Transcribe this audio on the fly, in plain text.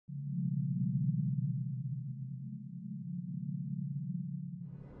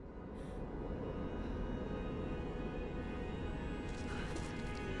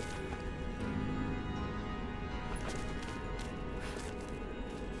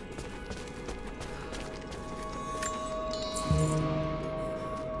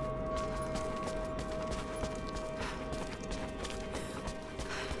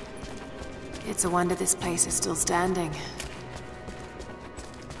It's a wonder this place is still standing.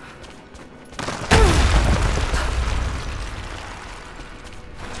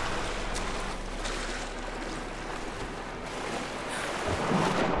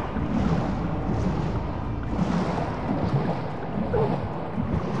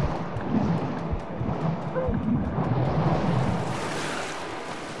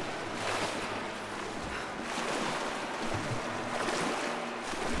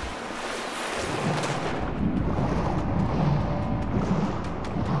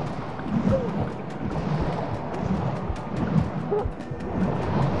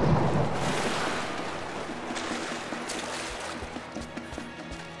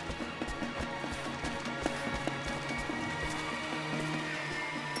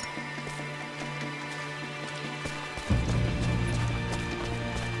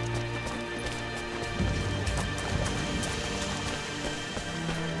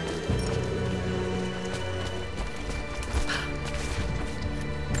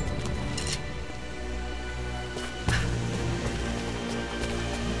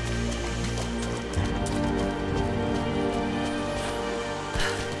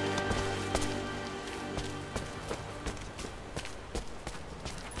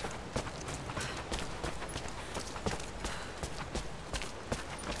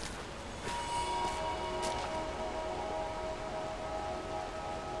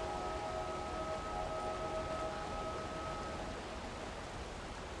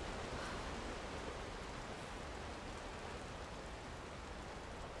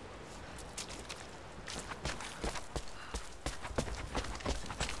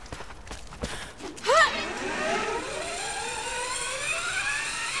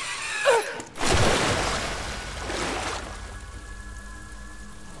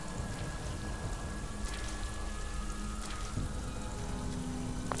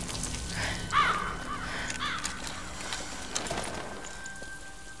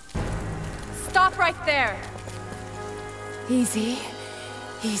 Right there. Easy.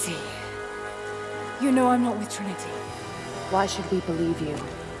 Easy. You know I'm not with Trinity. Why should we believe you?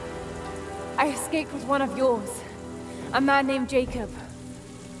 I escaped with one of yours. A man named Jacob.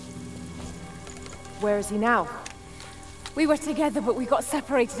 Where is he now? We were together, but we got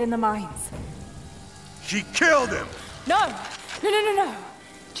separated in the mines. She killed him! No! No!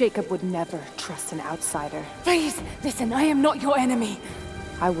 Jacob would never trust an outsider. Please, listen, I am not your enemy.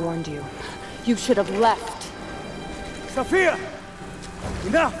 I warned you. You should have left. Sophia!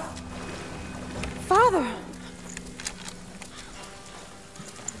 Enough! Father!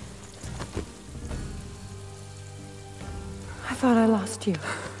 I thought I lost you.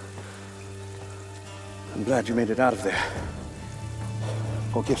 I'm glad you made it out of there.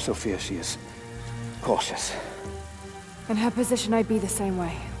 Forgive Sophia, she is cautious. In her position, I'd be the same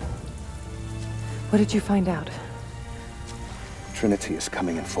way. What did you find out? Trinity is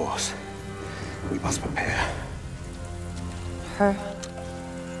coming in force. We must prepare. Her?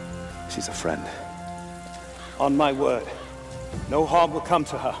 She's a friend. On my word, no harm will come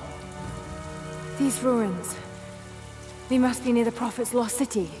to her. These ruins... They must be near the Prophet's lost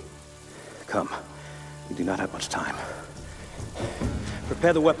city. Come. We do not have much time.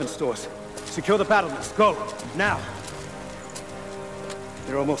 Prepare the weapon stores. Secure the battlements. Go! Now!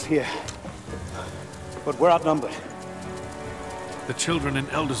 They're almost here. But we're outnumbered. The children and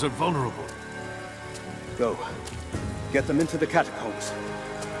elders are vulnerable. Go. Get them into the catacombs.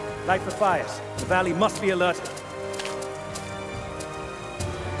 Light the fires. The valley must be alerted.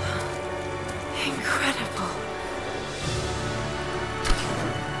 Incredible.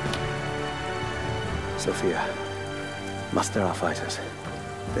 Sophia, muster our fighters.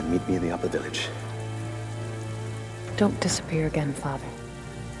 Then meet me in the upper village. Don't disappear again, Father.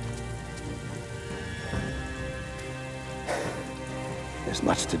 There's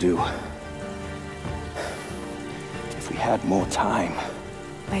much to do. If we had more time...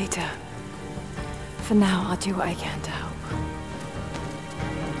 Later. For now, I'll do what I can to help.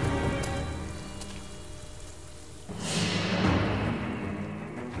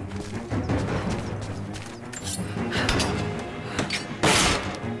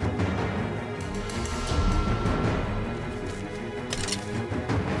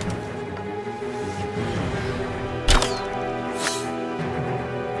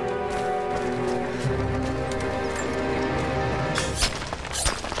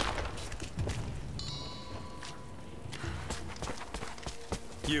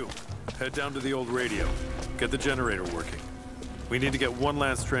 Head down to the old radio. Get the generator working. We need to get one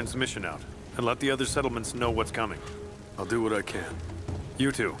last transmission out, and let the other settlements know what's coming. I'll do what I can.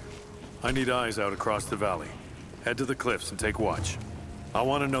 You two, I need eyes out across the valley. Head to the cliffs and take watch. I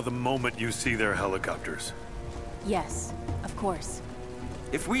want to know the moment you see their helicopters. Yes, of course.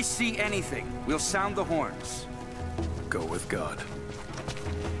 If we see anything, we'll sound the horns. Go with God.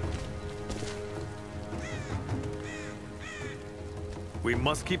 We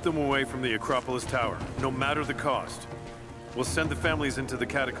must keep them away from the Acropolis Tower, no matter the cost. We'll send the families into the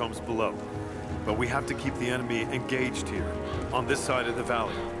catacombs below, but we have to keep the enemy engaged here, on this side of the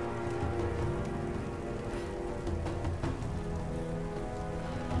valley.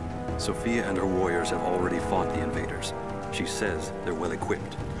 Sophia and her warriors have already fought the invaders. She says they're well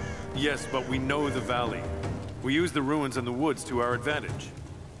equipped. Yes, but we know the valley. We use the ruins and the woods to our advantage.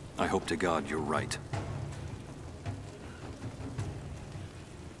 I hope to God you're right.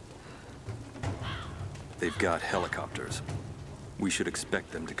 They've got helicopters. We should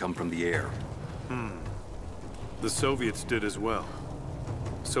expect them to come from the air. The Soviets did as well.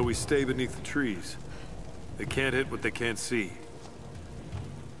 So we stay beneath the trees. They can't hit what they can't see.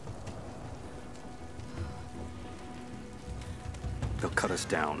 They'll cut us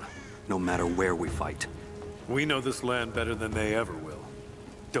down, no matter where we fight. We know this land better than they ever will.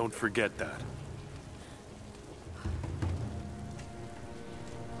 Don't forget that.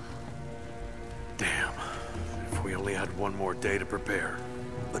 Damn. If we only had one more day to prepare.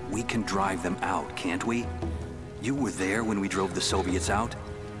 But we can drive them out, can't we? You were there when we drove the Soviets out.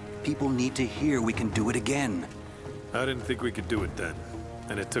 People need to hear we can do it again. I didn't think we could do it then.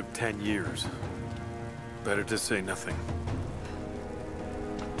 And it took 10 years. Better to say nothing.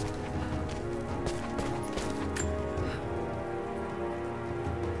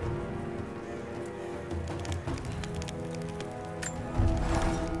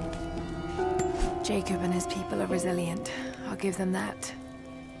 Jacob and his people are resilient. I'll give them that.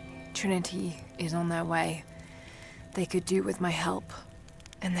 Trinity is on their way. They could do with my help.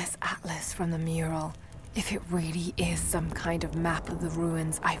 And this atlas from the mural. If it really is some kind of map of the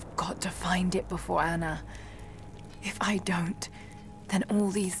ruins, I've got to find it before Anna. If I don't, then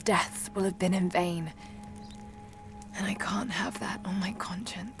all these deaths will have been in vain. And I can't have that on my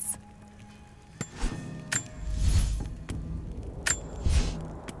conscience.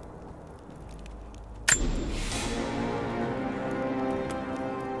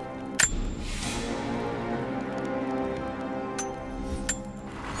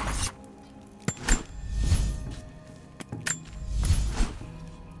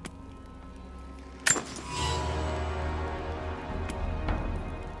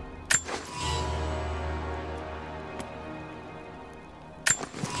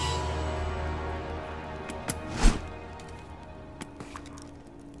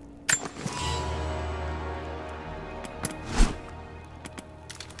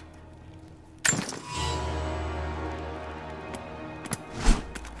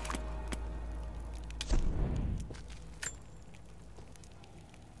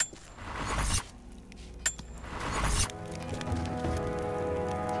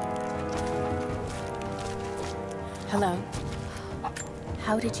 Hello.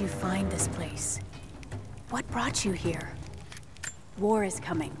 How did you find this place? What brought you here? War is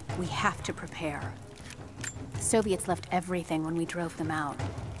coming. We have to prepare. The Soviets left everything when we drove them out.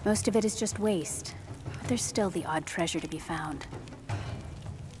 Most of it is just waste, but there's still the odd treasure to be found.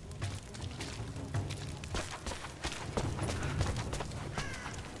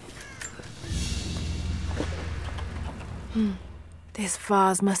 This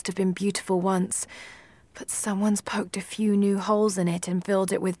vase must have been beautiful once, but someone's poked a few new holes in it and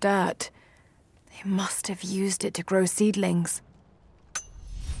filled it with dirt. They must have used it to grow seedlings.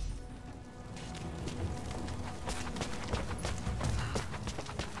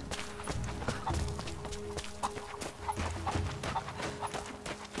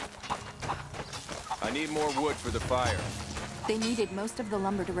 I need more wood for the fire. They needed most of the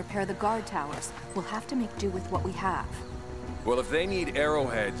lumber to repair the guard towers. We'll have to make do with what we have. Well, if they need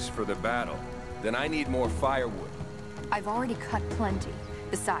arrowheads for the battle, then I need more firewood. I've already cut plenty.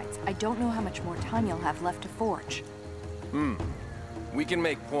 Besides, I don't know how much more time you'll have left to forge. We can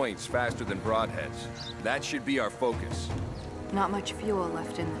make points faster than broadheads. That should be our focus. Not much fuel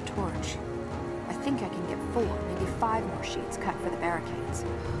left in the torch. I think I can get 4, maybe 5 more sheets cut for the barricades.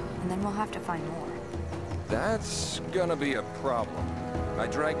 And then we'll have to find more. That's gonna be a problem. I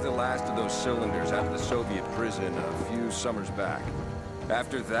drank the last of those cylinders out of the Soviet prison a few summers back.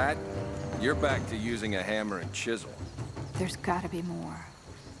 After that, you're back to using a hammer and chisel. There's gotta be more.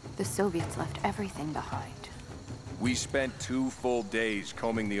 The Soviets left everything behind. We spent 2 full days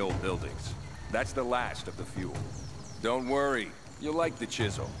combing the old buildings. That's the last of the fuel. Don't worry, you'll like the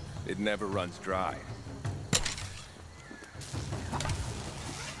chisel. It never runs dry.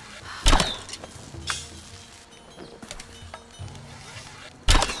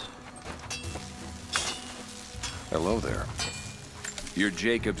 Hello there. You're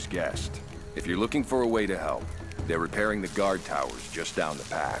Jacob's guest. If you're looking for a way to help, they're repairing the guard towers just down the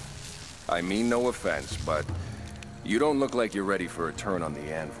path. I mean no offense, but you don't look like you're ready for a turn on the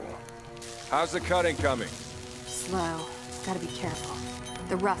anvil. How's the cutting coming? Slow. Gotta be careful.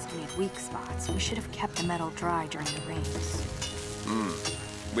 The rust made weak spots. We should have kept the metal dry during the rains.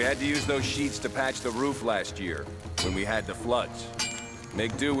 We had to use those sheets to patch the roof last year, when we had the floods.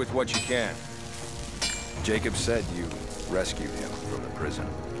 Make do with what you can. Jacob said you rescued him from the prison.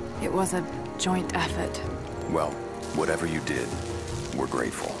 It was a joint effort. Well, whatever you did, we're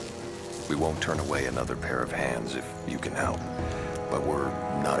grateful. We won't turn away another pair of hands if you can help. But we're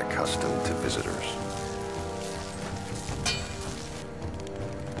not accustomed to visitors.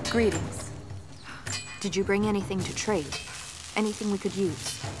 Greetings. Did you bring anything to trade? Anything we could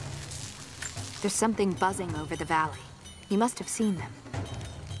use? There's something buzzing over the valley. You must have seen them.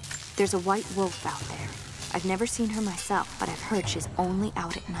 There's a white wolf out there. I've never seen her myself, but I've heard she's only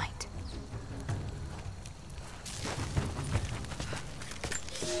out at night.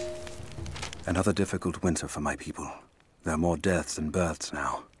 Another difficult winter for my people. There are more deaths than births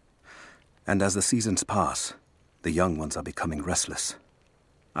now. And as the seasons pass, the young ones are becoming restless.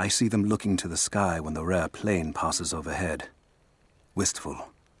 I see them looking to the sky when the rare plane passes overhead. Wistful.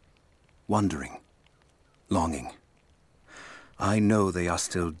 Wondering. Longing. I know they are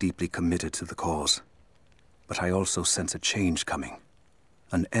still deeply committed to the cause. But I also sense a change coming.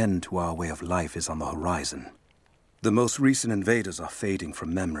 An end to our way of life is on the horizon. The most recent invaders are fading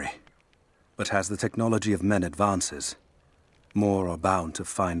from memory. But as the technology of men advances, more are bound to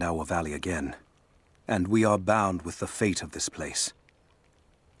find our valley again. And we are bound with the fate of this place.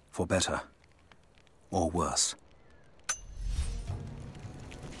 For better or worse.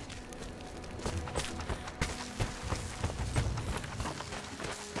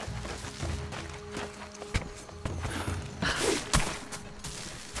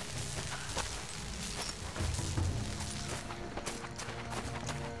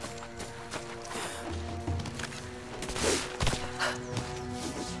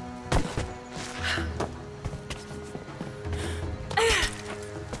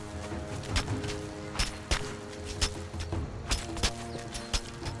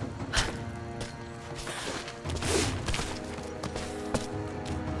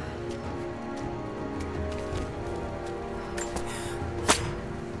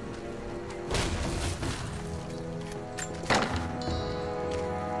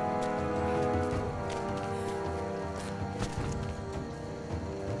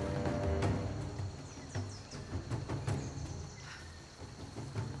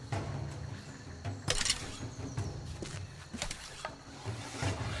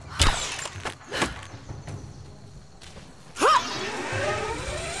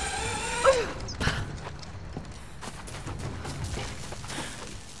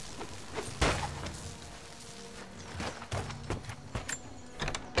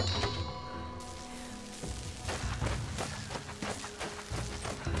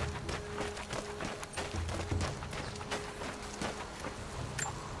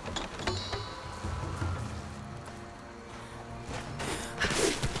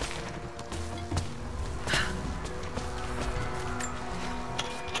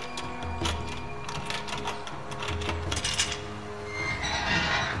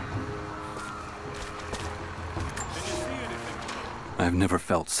 I've never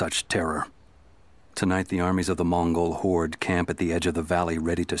felt such terror. Tonight, the armies of the Mongol horde camp at the edge of the valley,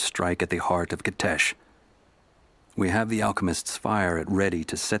 ready to strike at the heart of Kitezh. We have the alchemist's fire at ready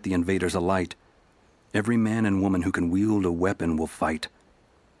to set the invaders alight. Every man and woman who can wield a weapon will fight.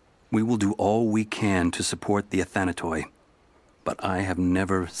 We will do all we can to support the Athanatoi. But I have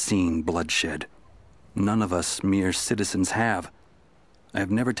never seen bloodshed. None of us mere citizens have. I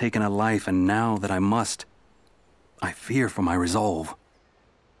have never taken a life, and now that I must, I fear for my resolve.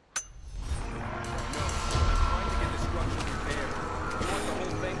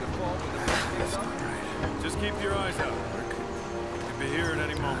 Just keep your eyes out, Rick. Could be here at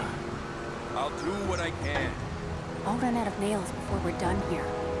any moment. I'll do what I can. I'll run out of nails before we're done here.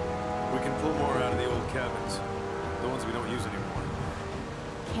 We can pull more out of the old cabins. The ones we don't use anymore.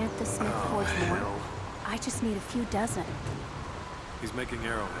 Can't the smith forge more? hell. I just need a few dozen. He's making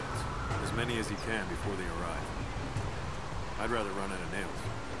arrowheads. As many as he can before they arrive. I'd rather run out of nails,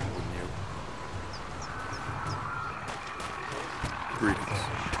 wouldn't you? Greetings.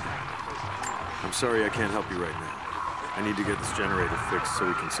 I'm sorry I can't help you right now. I need to get this generator fixed so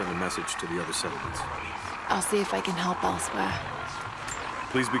we can send a message to the other settlements. I'll see if I can help elsewhere.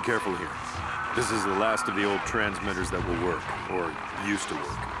 Please be careful here. This is the last of the old transmitters that will work, or used to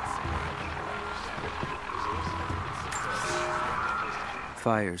work.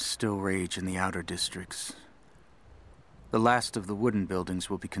 Fires still rage in the outer districts. The last of the wooden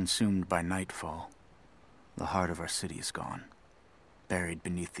buildings will be consumed by nightfall. The heart of our city is gone, buried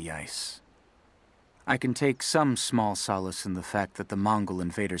beneath the ice. I can take some small solace in the fact that the Mongol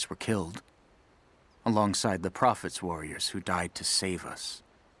invaders were killed, alongside the Prophet's warriors who died to save us.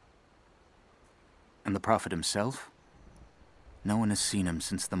 And the Prophet himself? No one has seen him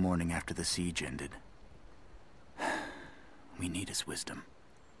since the morning after the siege ended. We need his wisdom.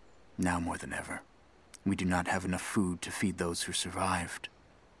 Now more than ever. We do not have enough food to feed those who survived.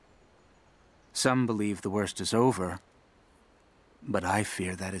 Some believe the worst is over, but I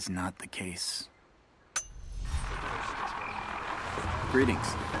fear that is not the case. Greetings.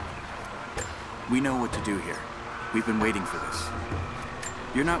 We know what to do here. We've been waiting for this.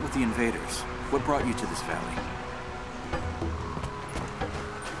 You're not with the invaders. What brought you to this valley?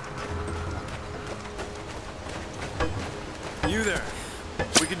 You there.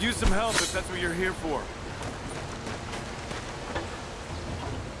 We could use some help if that's what you're here for.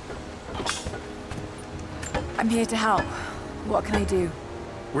 I'm here to help. What can I do?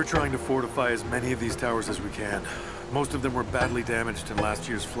 We're trying to fortify as many of these towers as we can. Most of them were badly damaged in last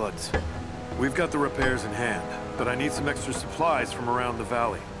year's floods. We've got the repairs in hand, but I need some extra supplies from around the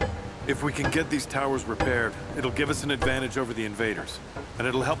valley. If we can get these towers repaired, it'll give us an advantage over the invaders, and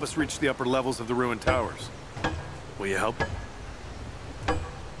it'll help us reach the upper levels of the ruined towers. Will you help?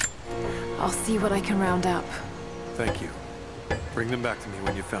 I'll see what I can round up. Thank you. Bring them back to me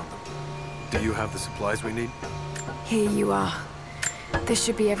when you've found them. Do you have the supplies we need? Here you are. This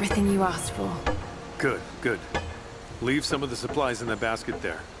should be everything you asked for. Good, good. Leave some of the supplies in the basket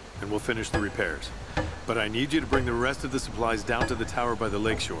there, and we'll finish the repairs. But I need you to bring the rest of the supplies down to the tower by the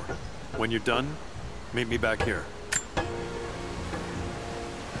lakeshore. When you're done, meet me back here.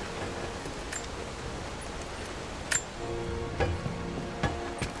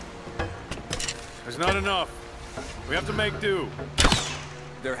 There's not enough. We have to make do.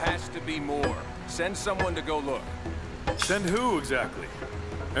 There has to be more. Send someone to go look. Send who, exactly?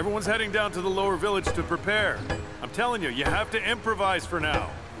 Everyone's heading down to the lower village to prepare. I'm telling you, you have to improvise for now.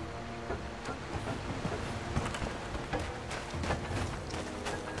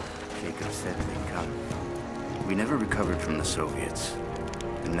 Jacob said they'd come. We never recovered from the Soviets.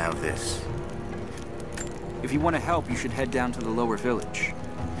 And now this. If you want to help, you should head down to the lower village.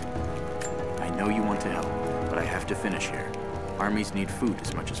 I know you want to help, but I have to finish here. Armies need food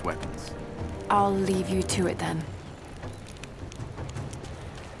as much as weapons. I'll leave you to it then.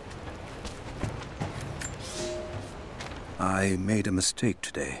 I made a mistake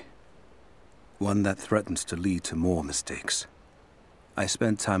today. One that threatens to lead to more mistakes. I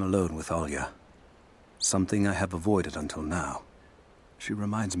spent time alone with Olya. Something I have avoided until now. She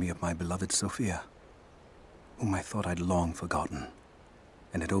reminds me of my beloved Sophia, whom I thought I'd long forgotten.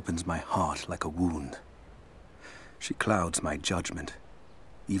 And it opens my heart like a wound. She clouds my judgment,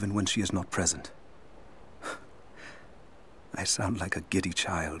 even when she is not present. I sound like a giddy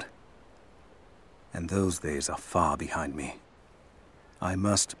child. And those days are far behind me. I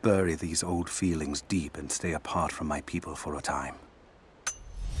must bury these old feelings deep and stay apart from my people for a time.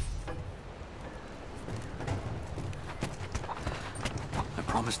 I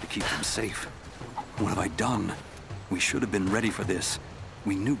promised to keep them safe. What have I done? We should have been ready for this.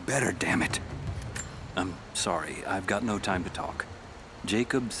 We knew better, damn it. I'm sorry, I've got no time to talk.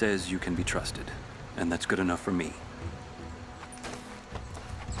 Jacob says you can be trusted, and that's good enough for me.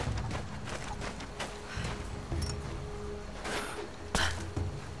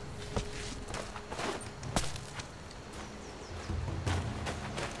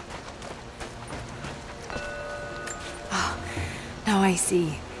 Now I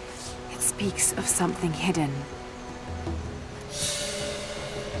see. It speaks of something hidden.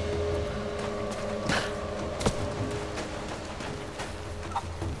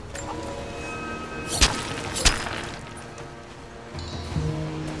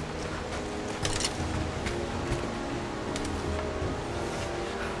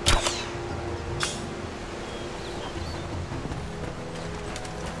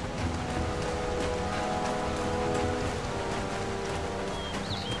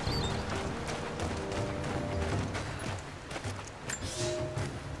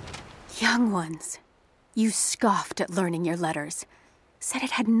 Young ones, you scoffed at learning your letters. Said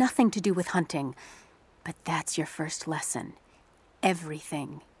it had nothing to do with hunting. But that's your first lesson.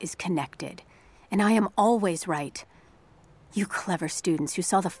 Everything is connected. And I am always right. You clever students who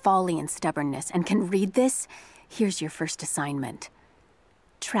saw the folly and stubbornness and can read this, here's your first assignment.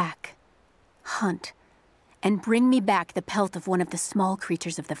 Track, hunt, and bring me back the pelt of one of the small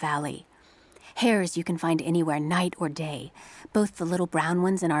creatures of the valley. Hares you can find anywhere, night or day. Both the little brown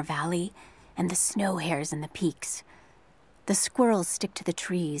ones in our valley and the snow hares in the peaks. The squirrels stick to the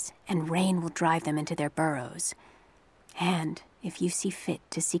trees, and rain will drive them into their burrows. And if you see fit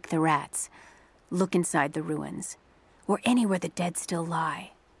to seek the rats, look inside the ruins, or anywhere the dead still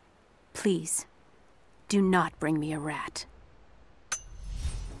lie. Please, do not bring me a rat.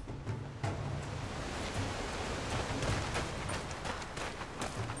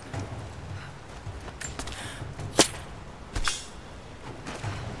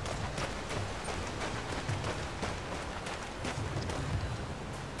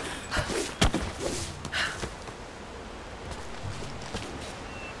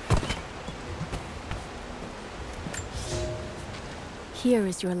 Here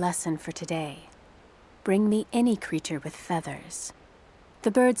is your lesson for today. Bring me any creature with feathers. The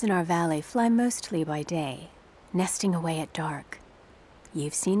birds in our valley fly mostly by day, nesting away at dark.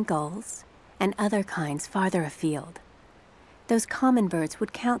 You've seen gulls and other kinds farther afield. Those common birds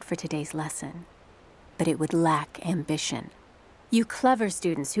would count for today's lesson, but it would lack ambition. You clever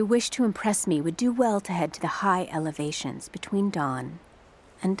students who wish to impress me would do well to head to the high elevations between dawn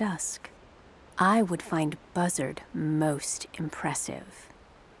and dusk. I would find Buzzard most impressive.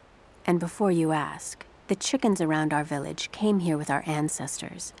 And before you ask, the chickens around our village came here with our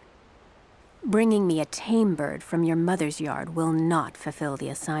ancestors. Bringing me a tame bird from your mother's yard will not fulfill the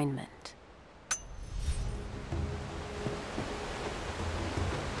assignment.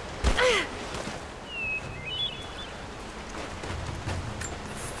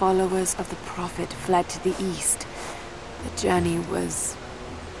 Followers of the Prophet fled to the east. The journey was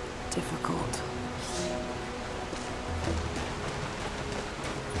difficult.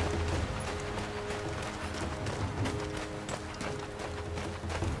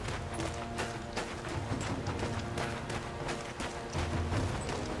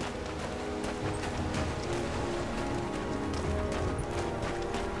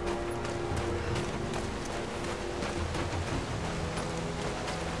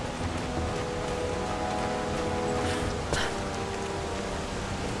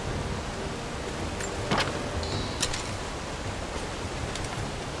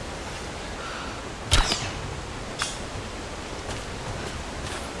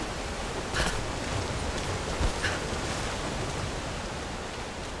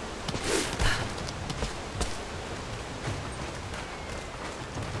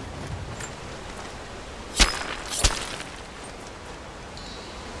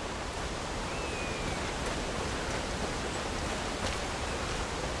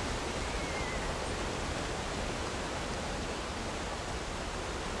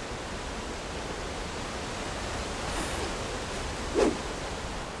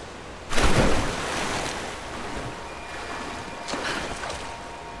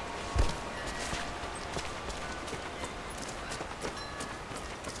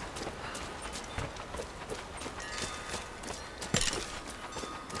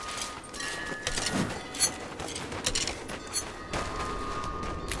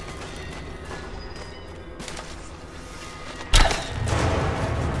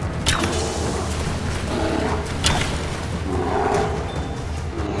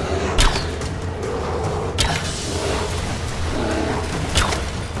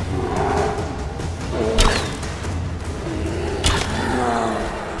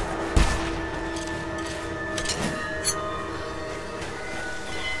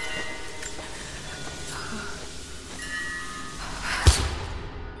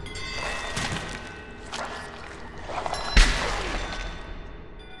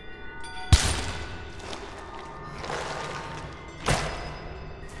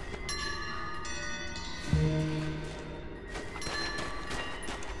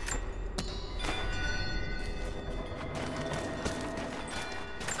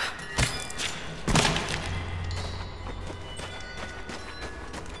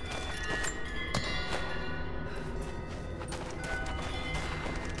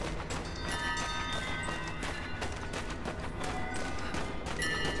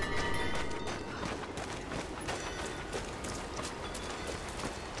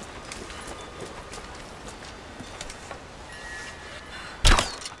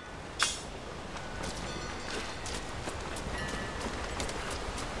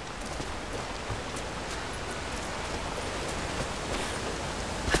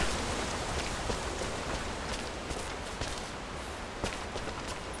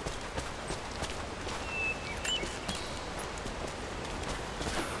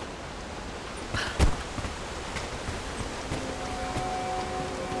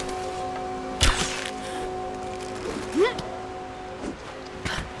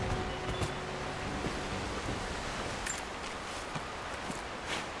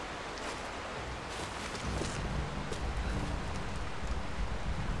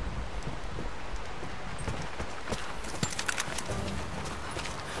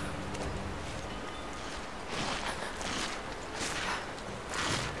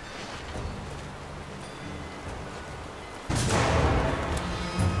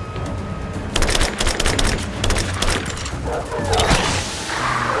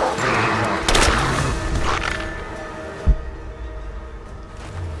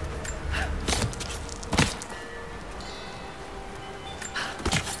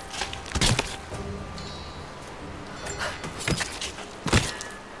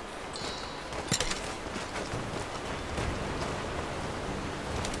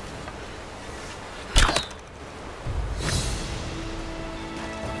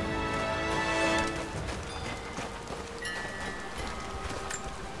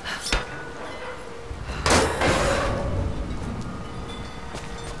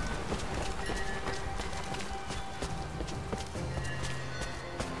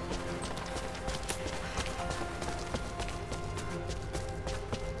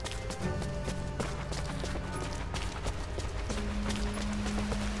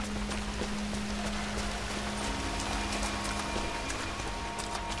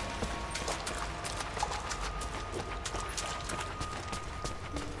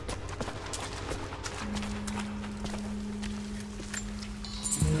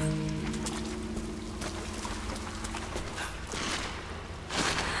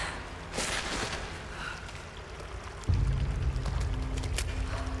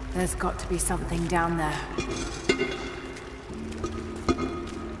 There's got to be something down there.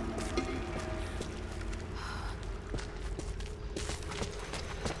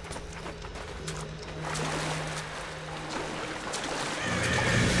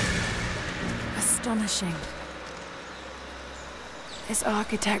 Astonishing. This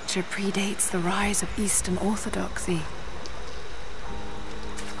architecture predates the rise of Eastern Orthodoxy.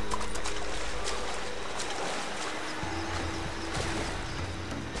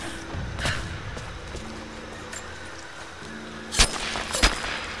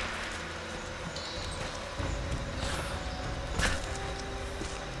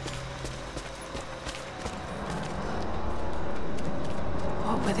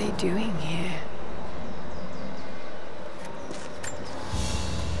 What were they doing here?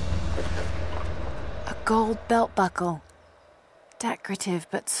 A gold belt buckle. Decorative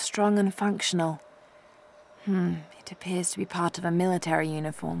but strong and functional. It appears to be part of a military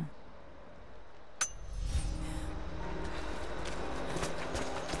uniform.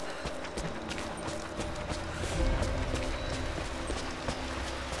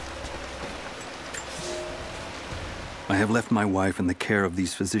 I have left my wife in the care of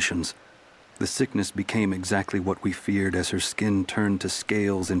these physicians. The sickness became exactly what we feared as her skin turned to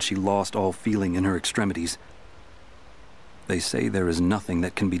scales and she lost all feeling in her extremities. They say there is nothing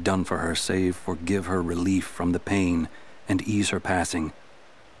that can be done for her save for give her relief from the pain and ease her passing.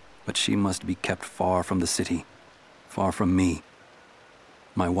 But she must be kept far from the city, far from me.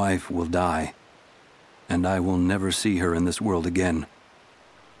 My wife will die, and I will never see her in this world again.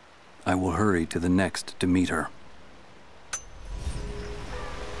 I will hurry to the next to meet her.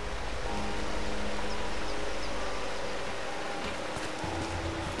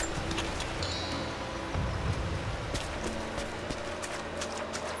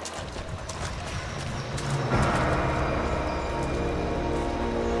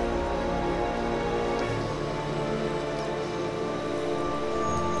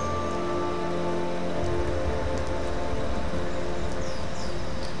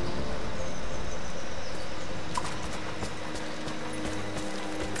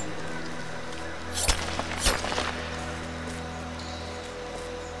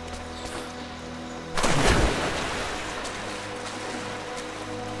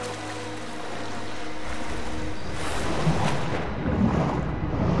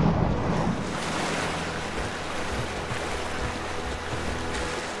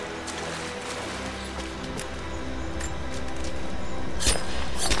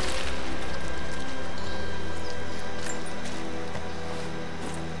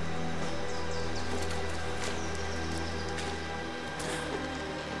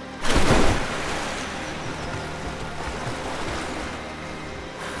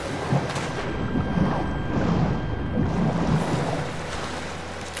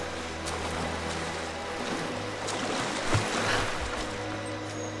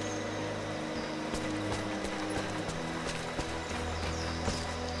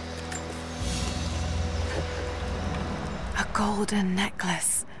 Golden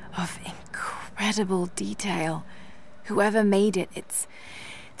necklace of incredible detail. Whoever made it, it's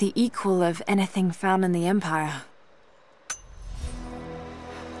the equal of anything found in the Empire.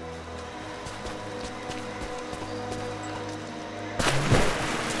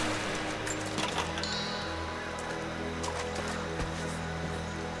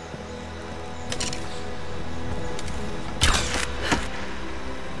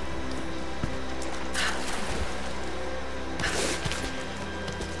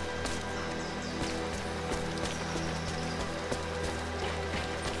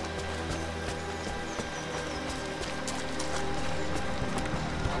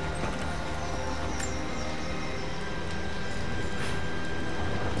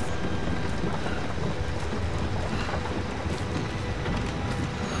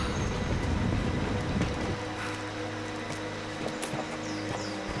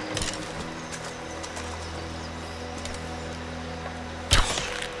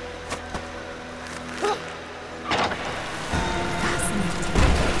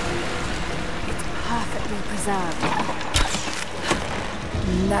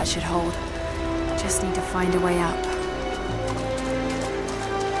 That should hold. Just need to find a way up.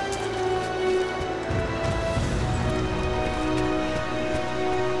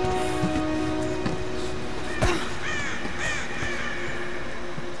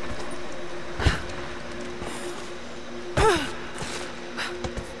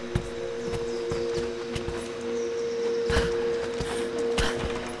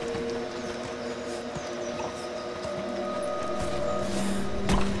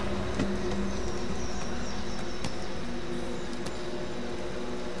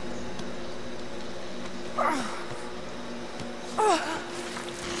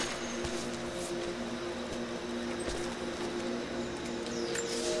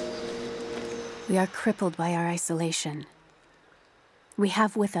 We are crippled by our isolation. We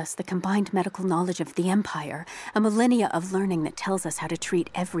have with us the combined medical knowledge of the Empire, a millennia of learning that tells us how to treat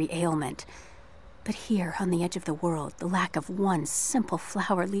every ailment. But here, on the edge of the world, the lack of one simple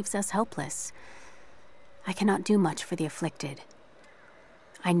flower leaves us helpless. I cannot do much for the afflicted.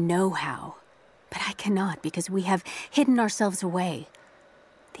 I know how, but I cannot because we have hidden ourselves away.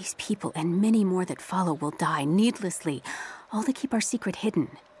 These people and many more that follow will die needlessly, all to keep our secret hidden.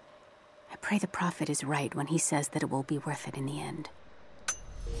 I pray the prophet is right when he says that it will be worth it in the end.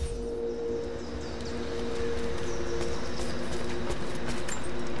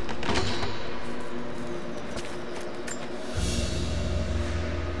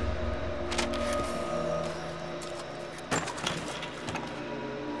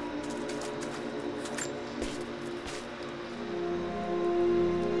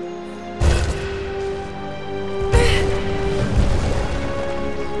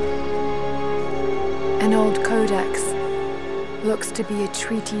 An old codex. Looks to be a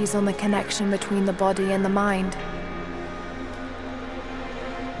treatise on the connection between the body and the mind.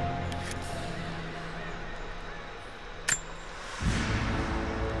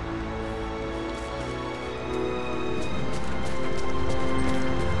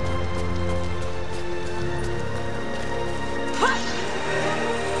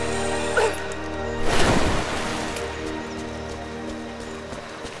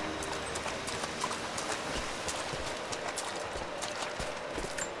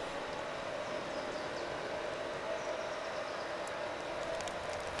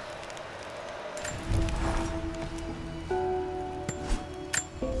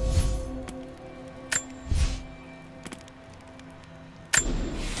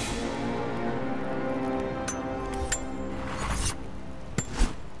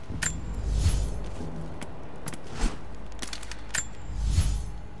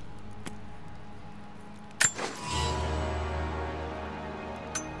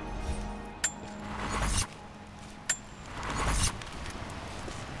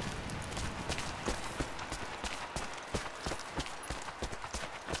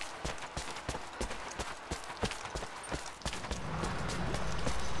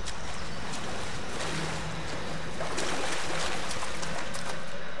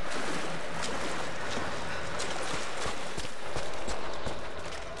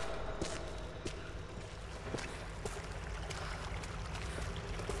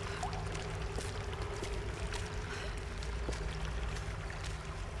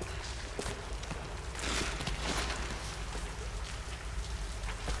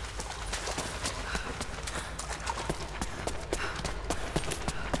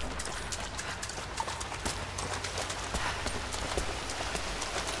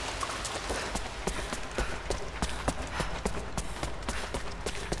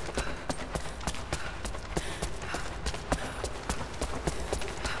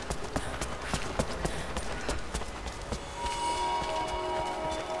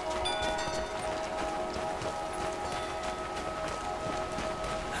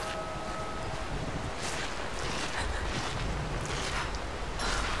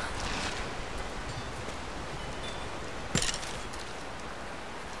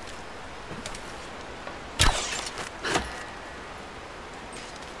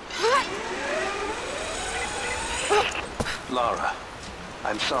 Lara,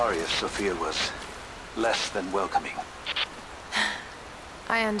 I'm sorry if Sophia was less than welcoming.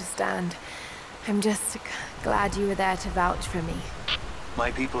 I understand. I'm just glad you were there to vouch for me.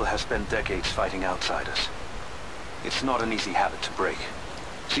 My people have spent decades fighting outsiders. It's not an easy habit to break.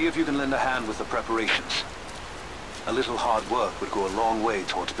 See if you can lend a hand with the preparations. A little hard work would go a long way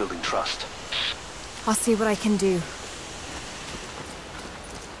towards building trust. I'll see what I can do.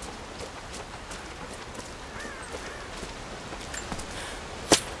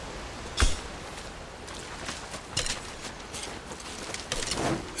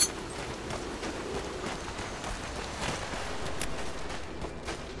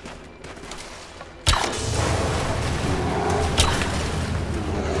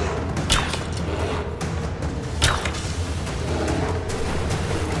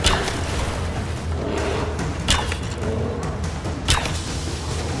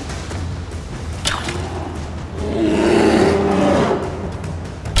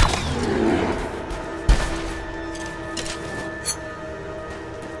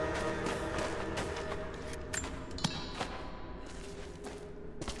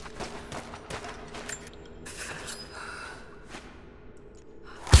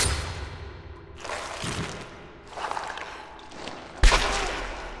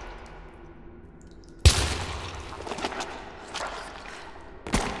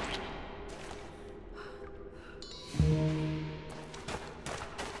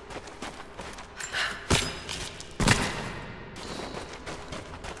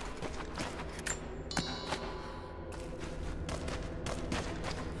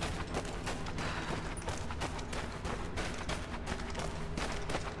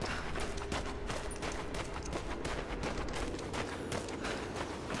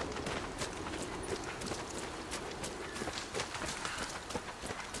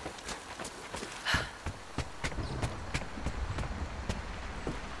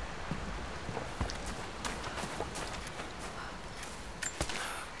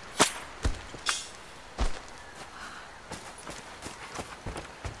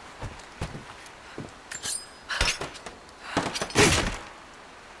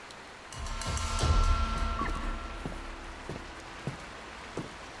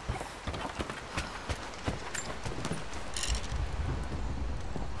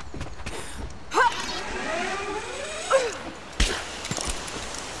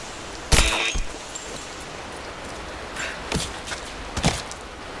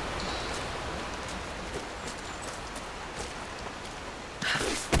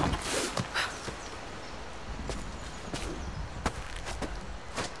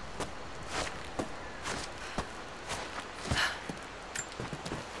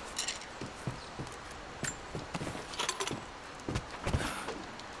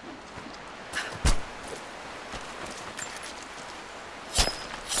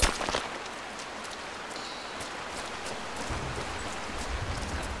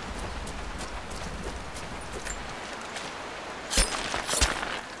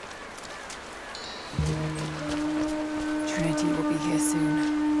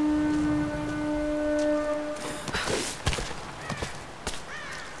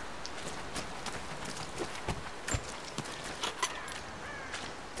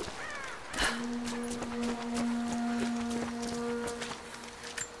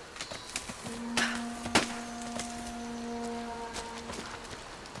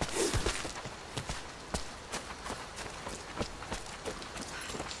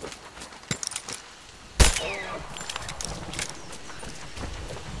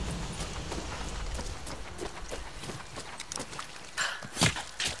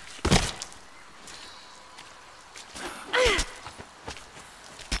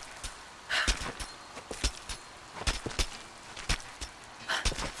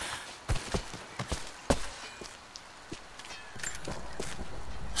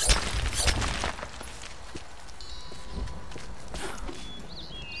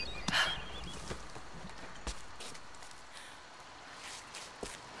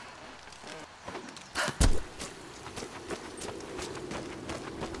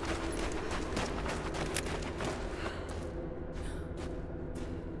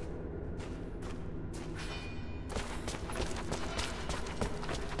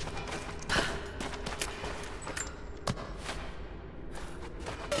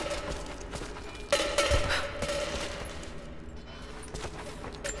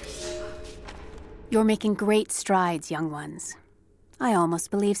 You're making great strides, young ones. I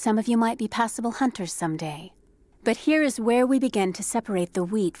almost believe some of you might be passable hunters someday. But here is where we begin to separate the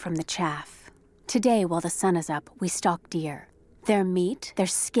wheat from the chaff. Today, while the sun is up, we stalk deer. Their meat, their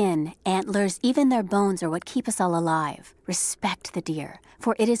skin, antlers, even their bones are what keep us all alive. Respect the deer,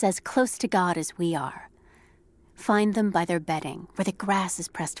 for it is as close to God as we are. Find them by their bedding, where the grass is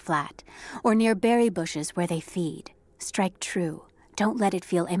pressed flat, or near berry bushes where they feed. Strike true. Don't let it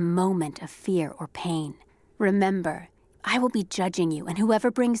feel a moment of fear or pain. Remember, I will be judging you, and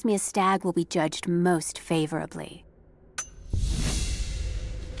whoever brings me a stag will be judged most favorably.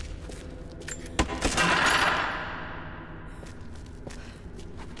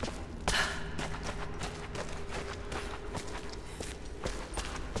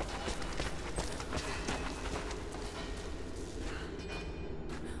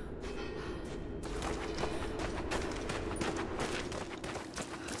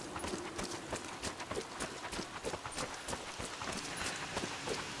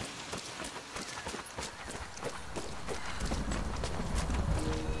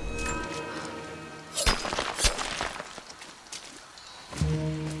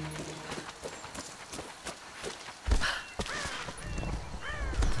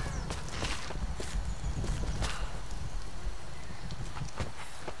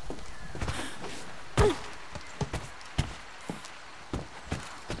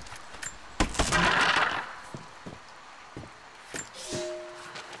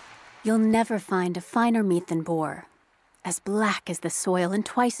 You'll never find a finer meat than boar. As black as the soil and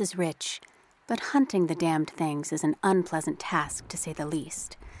twice as rich. But hunting the damned things is an unpleasant task, to say the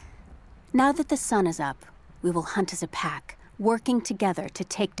least. Now that the sun is up, we will hunt as a pack, working together to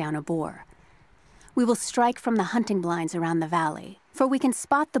take down a boar. We will strike from the hunting blinds around the valley, for we can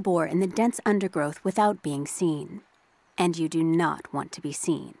spot the boar in the dense undergrowth without being seen. And you do not want to be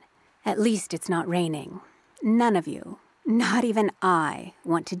seen. At least it's not raining. None of you, not even I,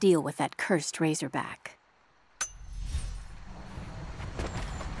 want to deal with that cursed razorback.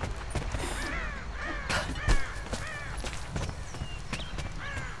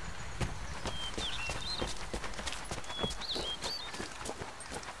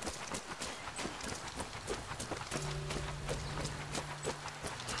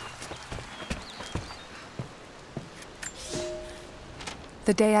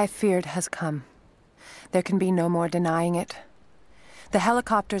 The day I feared has come. There can be no more denying it. The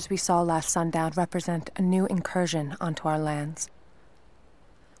helicopters we saw last sundown represent a new incursion onto our lands.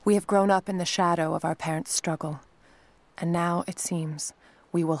 We have grown up in the shadow of our parents' struggle, and now, it seems,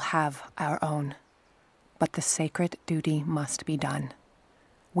 we will have our own. But the sacred duty must be done.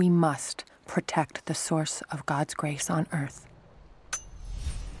 We must protect the source of God's grace on earth.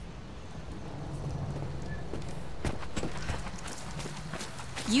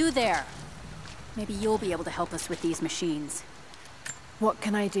 You there! Maybe you'll be able to help us with these machines. What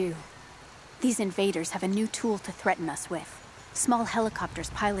can I do? These invaders have a new tool to threaten us with. Small helicopters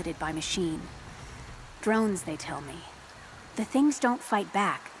piloted by machine. Drones, they tell me. The things don't fight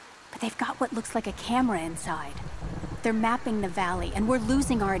back, but they've got what looks like a camera inside. They're mapping the valley, and we're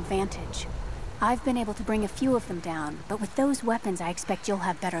losing our advantage. I've been able to bring a few of them down, but with those weapons I expect you'll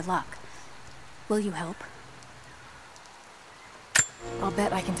have better luck. Will you help? I'll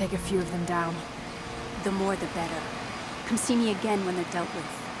bet I can take a few of them down. The more the better. Come see me again when they're dealt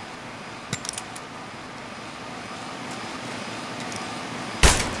with.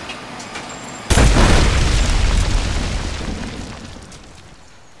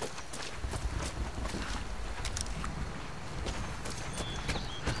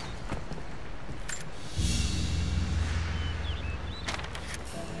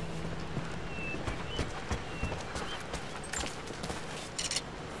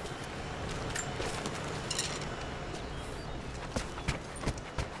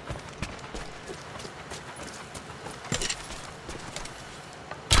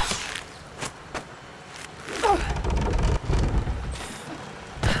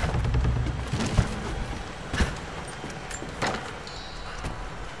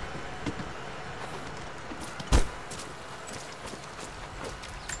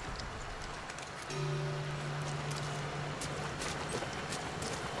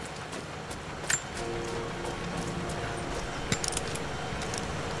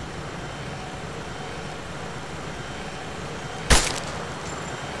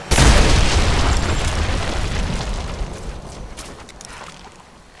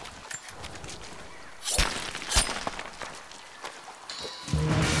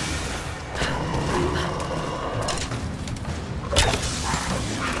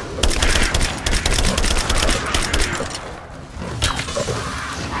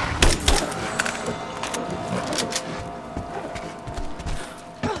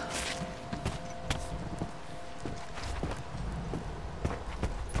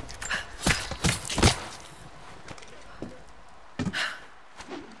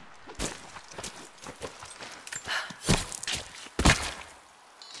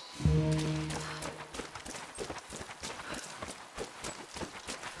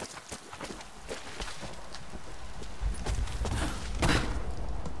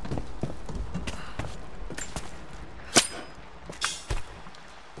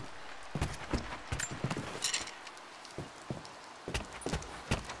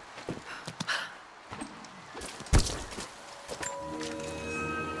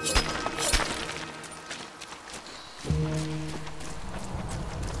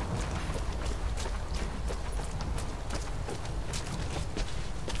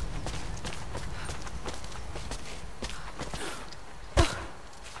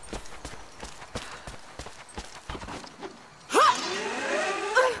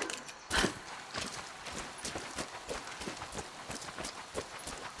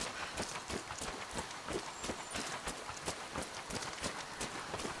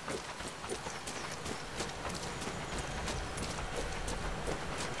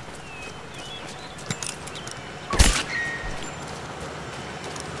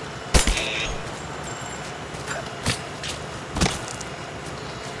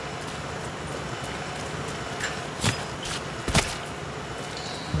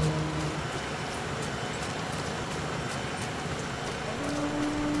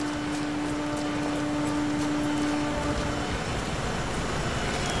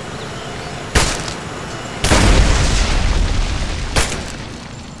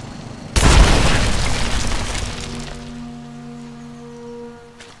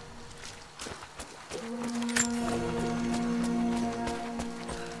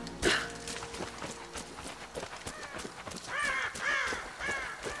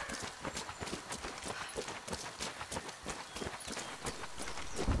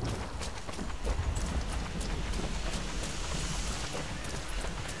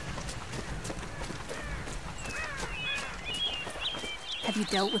 You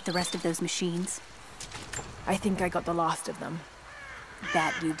dealt with the rest of those machines? I think I got the last of them.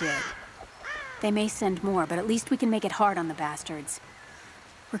 That you did. They may send more, but at least we can make it hard on the bastards.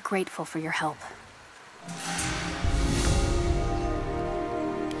 We're grateful for your help.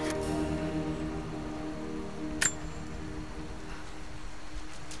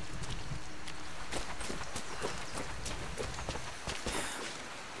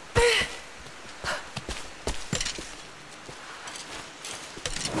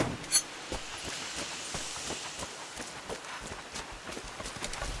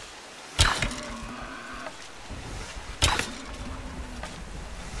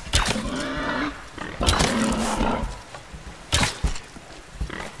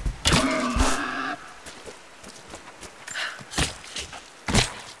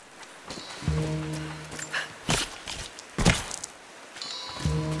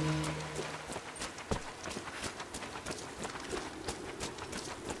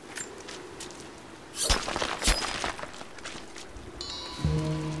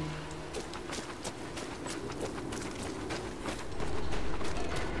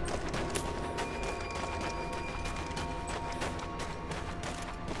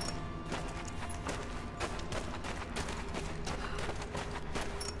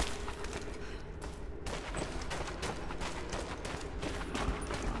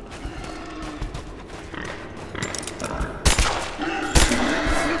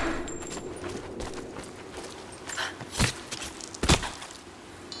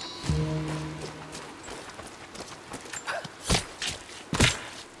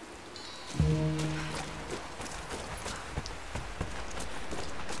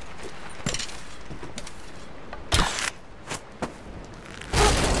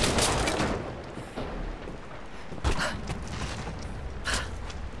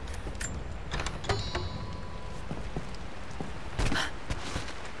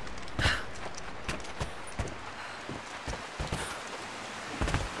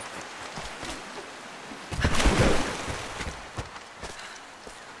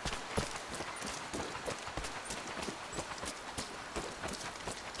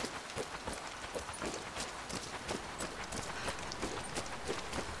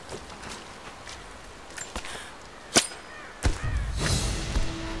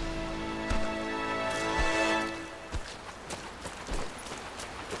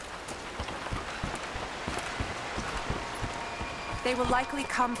 They will likely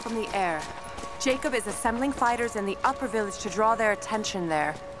come from the air. Jacob is assembling fighters in the upper village to draw their attention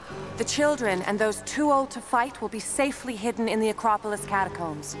there. The children and those too old to fight will be safely hidden in the Acropolis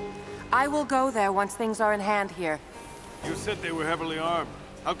catacombs. I will go there once things are in hand here. You said they were heavily armed.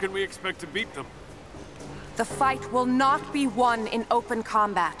 How can we expect to beat them? The fight will not be won in open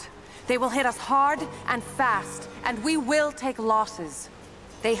combat. They will hit us hard and fast, and we will take losses.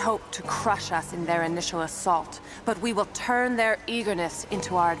 They hope to crush us in their initial assault, but we will turn their eagerness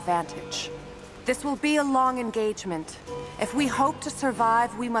into our advantage. This will be a long engagement. If we hope to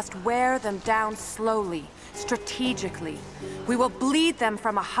survive, we must wear them down slowly, strategically. We will bleed them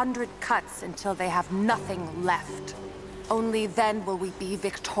from 100 cuts until they have nothing left. Only then will we be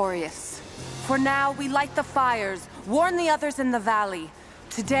victorious. For now, we light the fires, warn the others in the valley.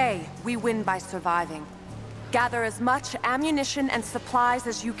 Today, we win by surviving. Gather as much ammunition and supplies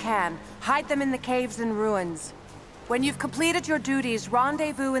as you can. Hide them in the caves and ruins. When you've completed your duties,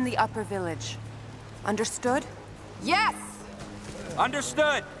 rendezvous in the upper village. Understood? Yes!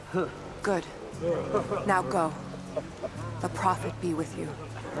 Understood! Good. Now go. The Prophet be with you.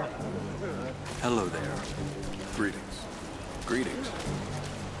 Hello there. Greetings. Greetings.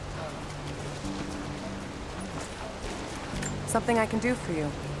 Something I can do for you.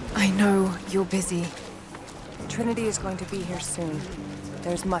 I know you're busy. Trinity is going to be here soon.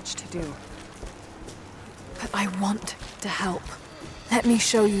 There's much to do. But I want to help. Let me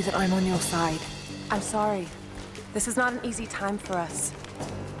show you that I'm on your side. I'm sorry. This is not an easy time for us.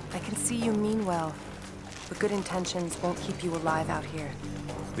 I can see you mean well, but good intentions won't keep you alive out here.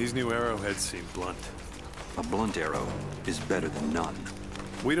 These new arrowheads seem blunt. A blunt arrow is better than none.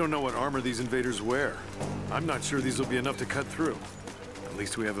 We don't know what armor these invaders wear. I'm not sure these will be enough to cut through. At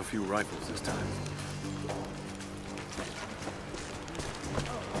least we have a few rifles this time.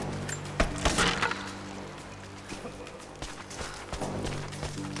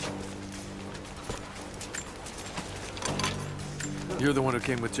 You're the one who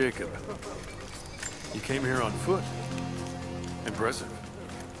came with Jacob. You came here on foot. Impressive.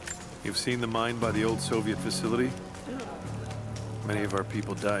 You've seen the mine by the old Soviet facility? Many of our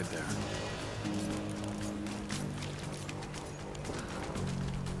people died there.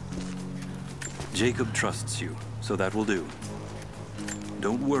 Jacob trusts you, so that will do.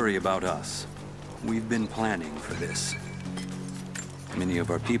 Don't worry about us. We've been planning for this. Many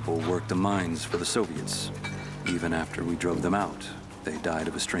of our people worked the mines for the Soviets. Even after we drove them out, they died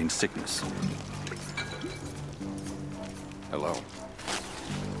of a strange sickness. Hello.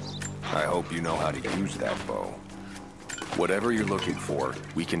 I hope you know how to use that bow. Whatever you're looking for,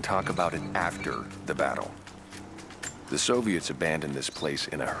 we can talk about it after the battle. The Soviets abandoned this place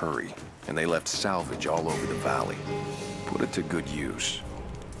in a hurry, and they left salvage all over the valley. Put it to good use.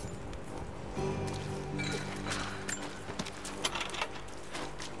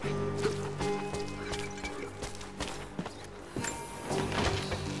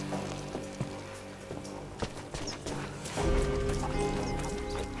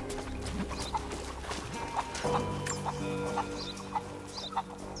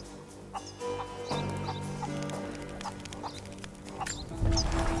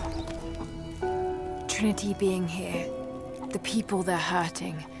 Trinity being here, the people they're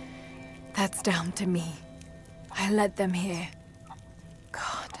hurting, that's down to me. I led them here.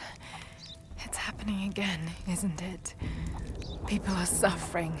 God, it's happening again, isn't it? People are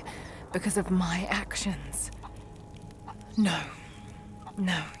suffering because of my actions. No,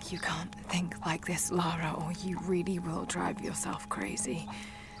 you can't think like this, Lara, or you really will drive yourself crazy.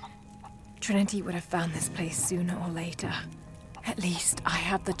 Trinity would have found this place sooner or later. At least I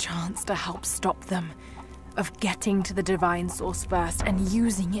have the chance to help stop them. Of getting to the Divine Source first and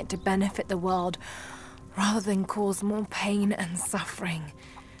using it to benefit the world, rather than cause more pain and suffering.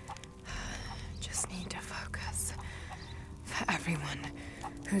 Just need to focus. For everyone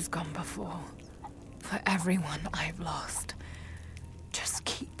who's gone before. For everyone I've lost. Just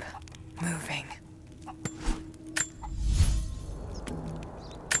keep moving.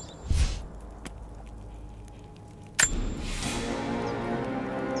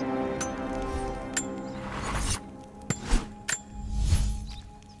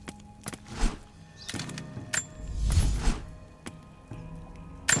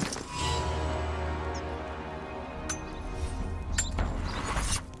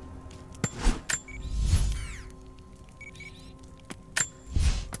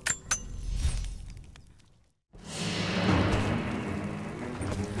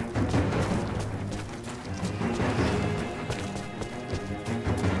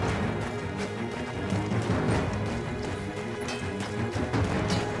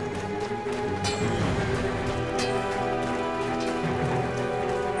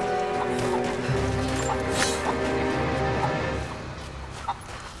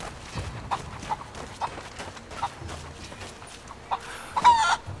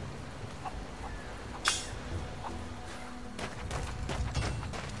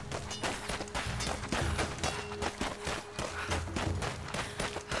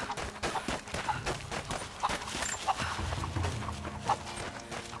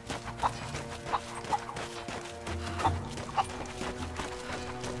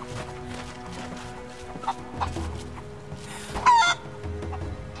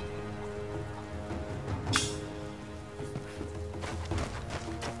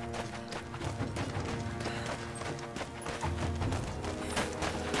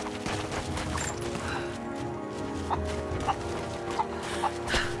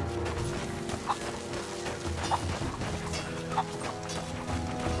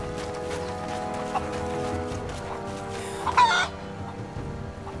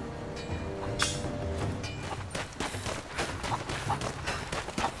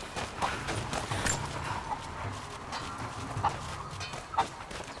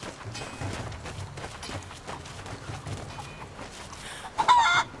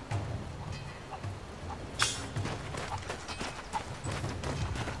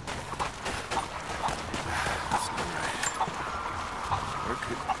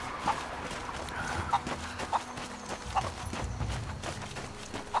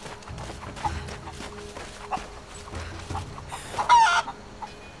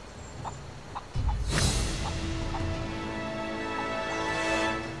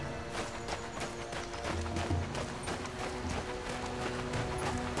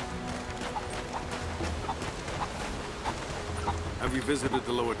 Have you visited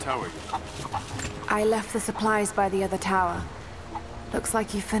the lower tower yet? I left the supplies by the other tower. Looks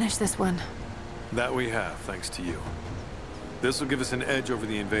like you finished this one. That we have, thanks to you. This will give us an edge over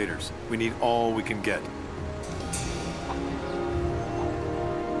the invaders. We need all we can get.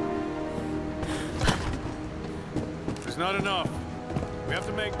 There's not enough. We have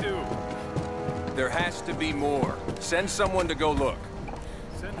to make do. There has to be more. Send someone to go look.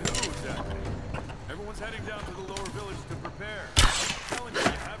 Send who exactly? Everyone's heading down to the lower village to prepare. I'm telling you, you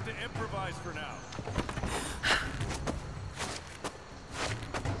have to improvise for now.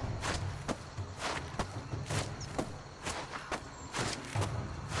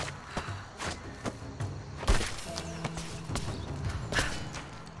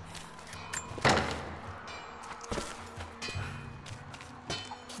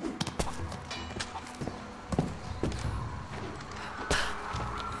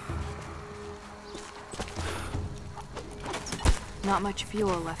 Not much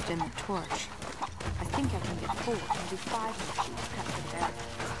fuel left in the torch. I think I can get 4, maybe 5 of these kept in there.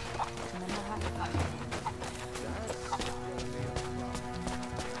 And then we'll have to fight.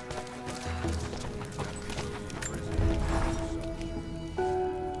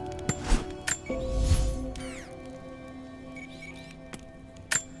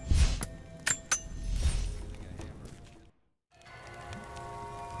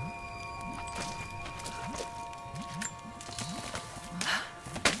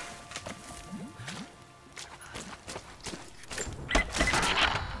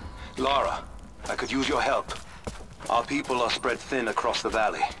 Lara, I could use your help. Our people are spread thin across the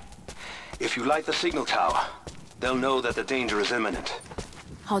valley. If you light the signal tower, they'll know that the danger is imminent.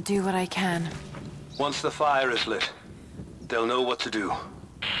 I'll do what I can. Once the fire is lit, they'll know what to do.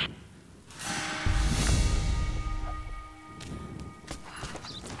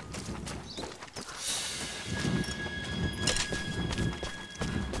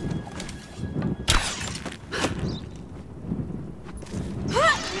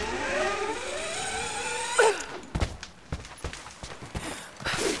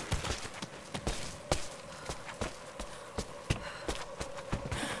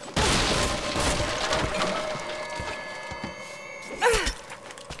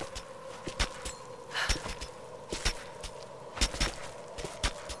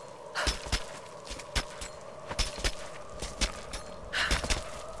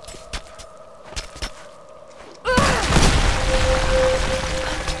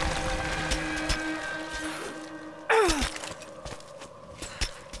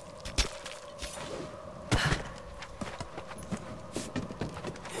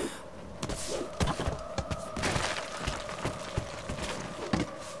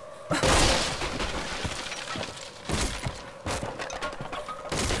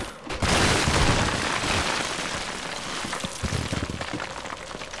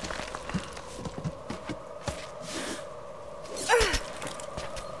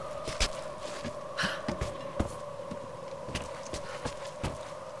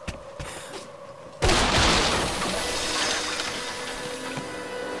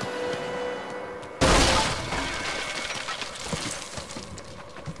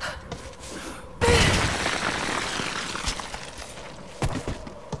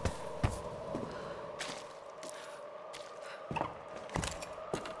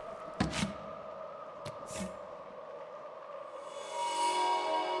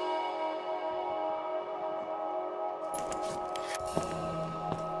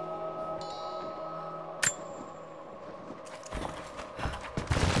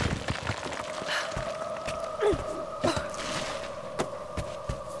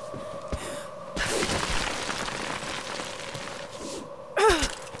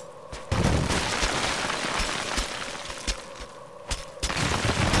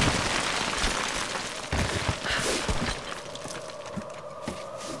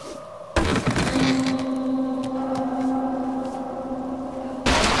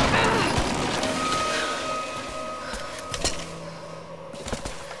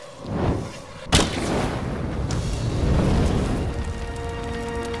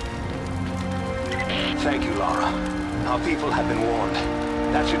 Thank you, Lara. Our people have been warned.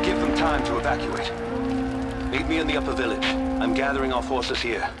 That should give them time to evacuate. Meet me in the upper village. I'm gathering our forces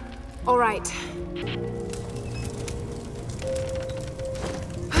here. All right.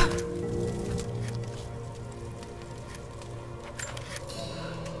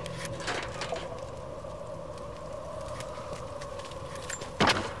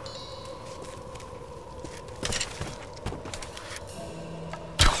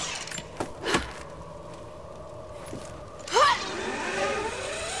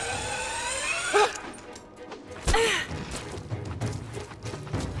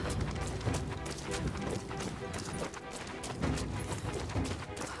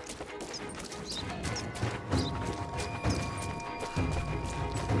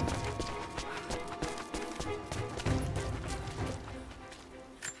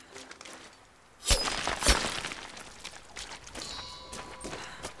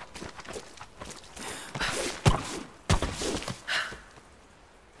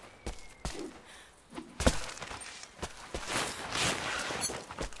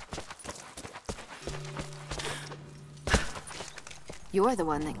 You're the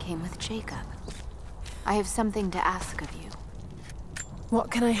one that came with Jacob. I have something to ask of you. What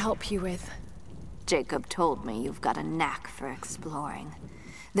can I help you with? Jacob told me you've got a knack for exploring.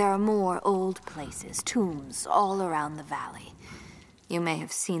 There are more old places, tombs, all around the valley. You may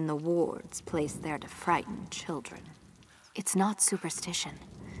have seen the wards placed there to frighten children. It's not superstition.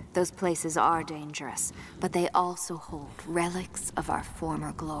 Those places are dangerous, but they also hold relics of our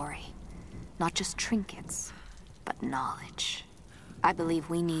former glory. Not just trinkets, but knowledge. I believe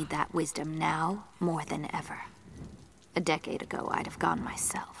we need that wisdom now more than ever. A decade ago, I'd have gone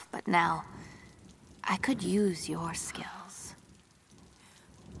myself, but now, I could use your skills.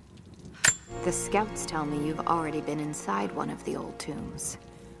 The scouts tell me you've already been inside one of the old tombs.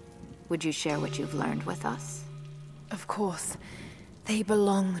 Would you share what you've learned with us? Of course. They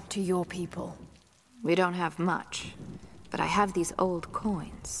belong to your people. We don't have much, but I have these old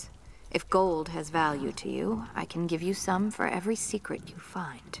coins. If gold has value to you, I can give you some for every secret you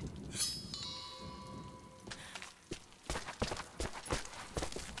find.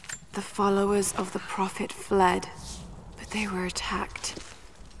 The followers of the Prophet fled, but they were attacked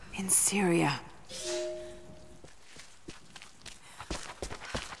in Syria.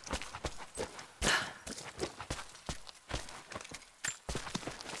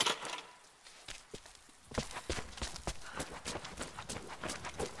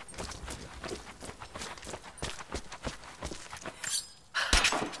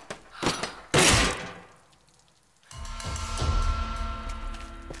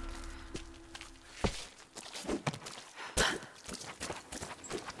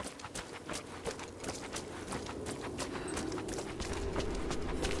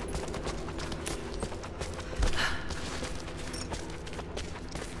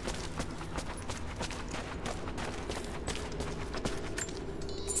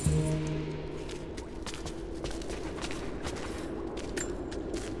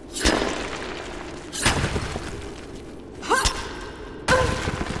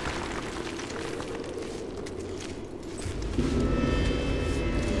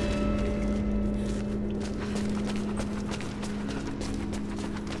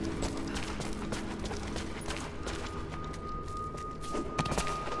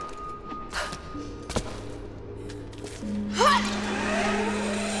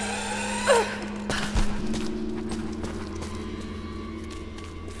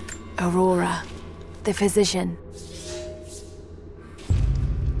 Aurora, the physician.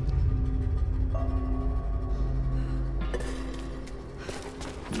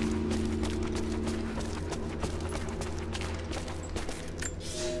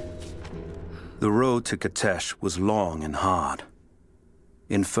 The road to Kitezh was long and hard.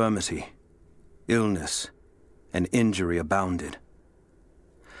 Infirmity, illness, and injury abounded.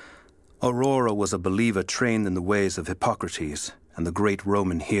 Aurora was a believer trained in the ways of Hippocrates and the great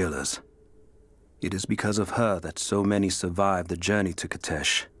Roman healers. It is because of her that so many survived the journey to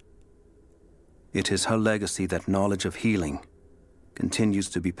Kitezh. It is her legacy that knowledge of healing continues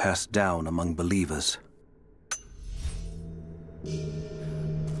to be passed down among believers.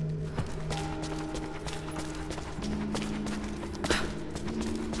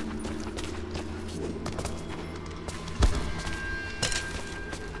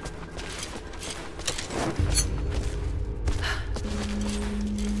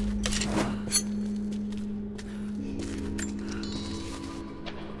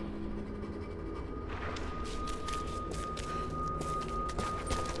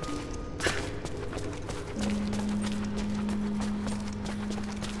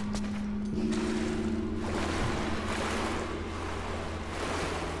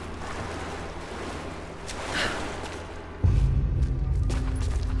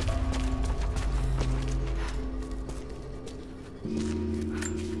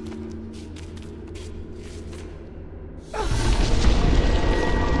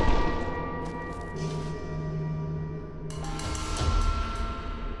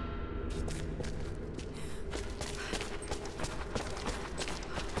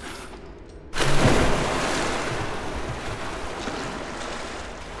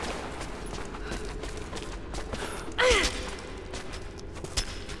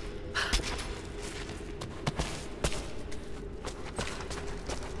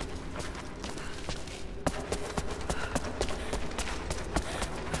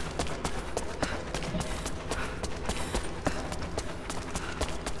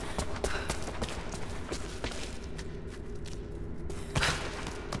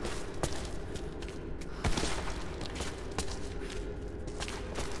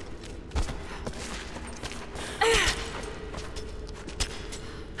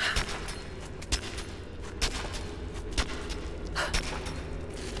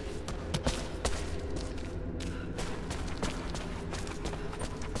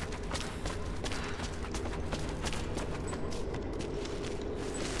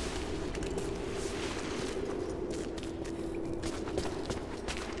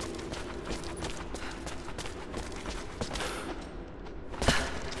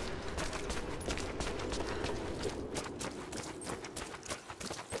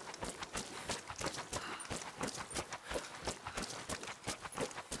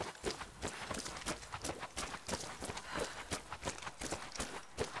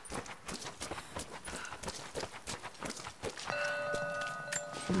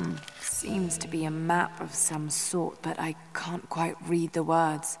 Seems to be a map of some sort, but I can't quite read the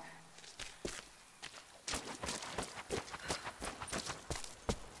words.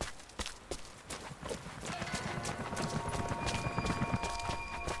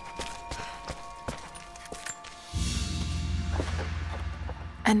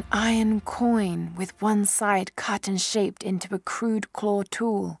 An iron coin with one side cut and shaped into a crude claw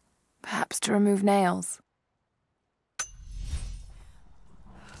tool, perhaps to remove nails.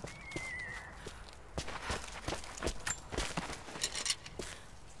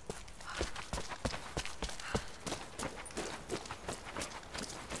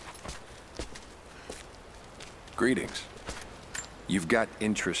 Greetings. You've got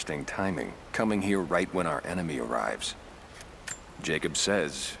interesting timing, coming here right when our enemy arrives. Jacob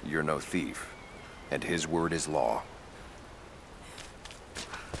says you're no thief, and his word is law.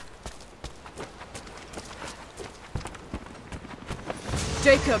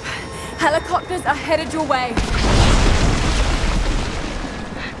 Jacob, helicopters are headed your way.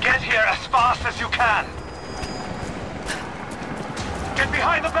 Get here as fast as you can. Get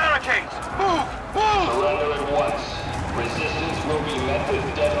behind the barricades! Move! Move! Surrender at once. Resistance will be met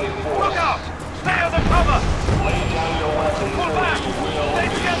with deadly force. Look out! Stay on the cover! Lay down your weapons Pull or back! you will Stay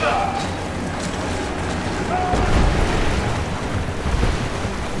be together! shot.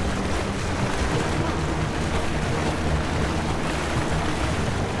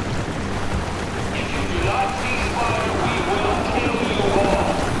 If you do not cease fire, we will kill you all.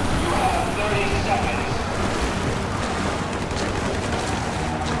 You have 30 seconds.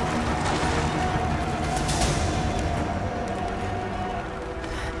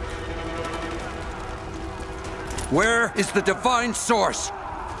 Where is the divine source?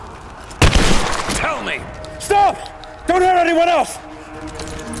 Tell me! Stop! Don't hurt anyone else!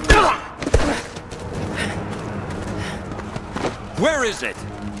 Where is it?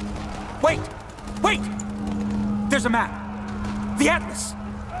 Wait! Wait! There's a map. The Atlas.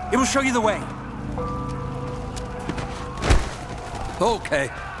 It will show you the way. Okay.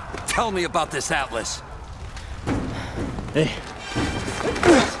 Tell me about this Atlas. Hey.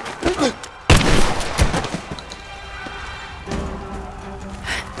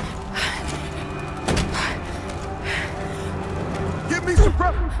 Give me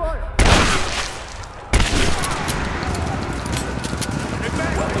suppressing fire!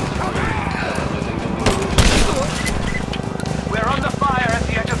 We're under fire at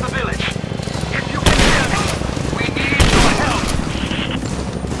the edge of the village. If you can hear me, we need your help.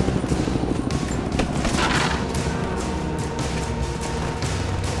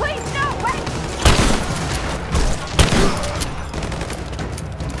 Please, no, wait!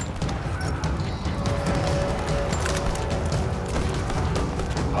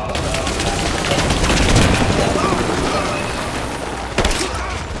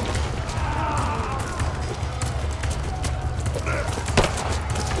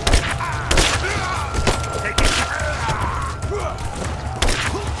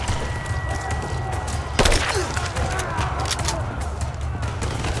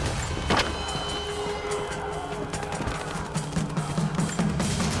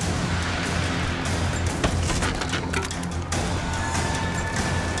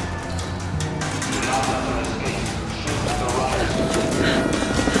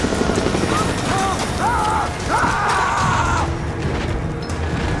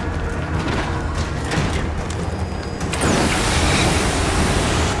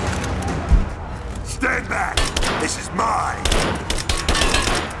 Stand back! This is mine!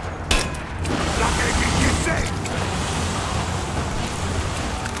 Not gonna keep you safe!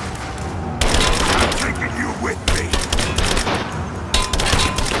 I'm taking you with me!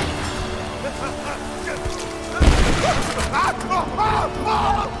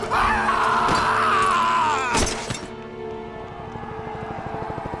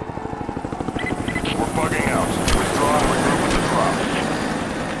 We're bugging out. Withdraw and regroup with the drop.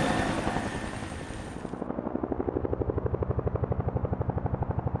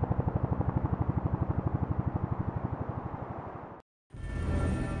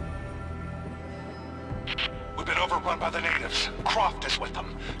 We've been overrun by the natives. Croft is with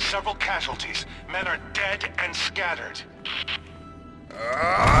them. Several casualties. Men are dead and scattered.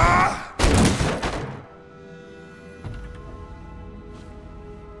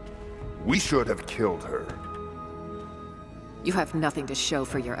 We should have killed her. You have nothing to show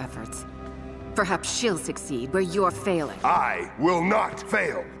for your efforts. Perhaps she'll succeed where you're failing. I will not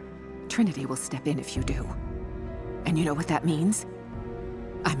fail! Trinity will step in if you do. And you know what that means?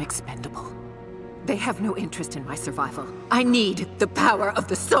 I'm expendable. They have no interest in my survival. I need the power of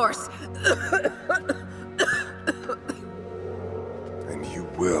the Source! And you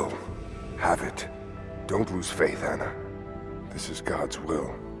will. Have it. Don't lose faith, Anna. This is God's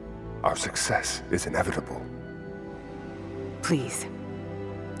will. Our success is inevitable. Please,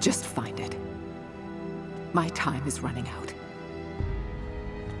 just find it. My time is running out.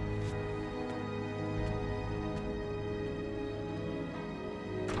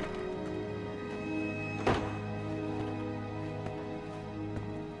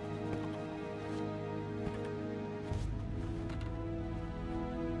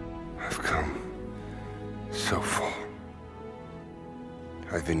 I've come so far.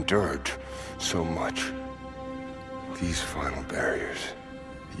 I've endured so much. These final barriers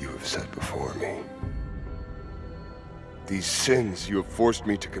you have set before me. These sins you have forced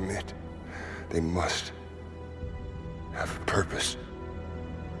me to commit, they must have a purpose.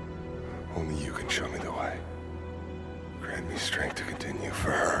 Only you can show me the way. Grant me strength to continue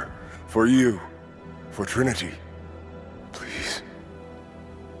for her, for you, for Trinity. Please.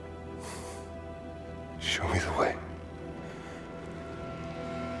 Show me the way.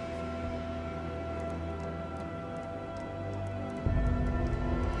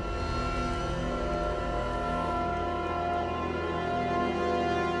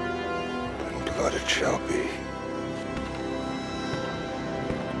 Blood it shall be.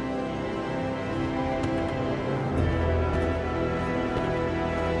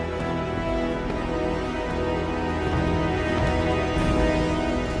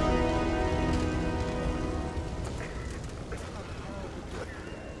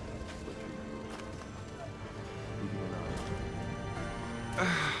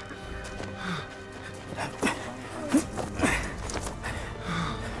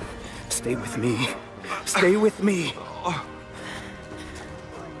 Stay with me. Stay with me.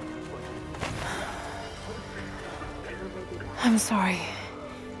 I'm sorry.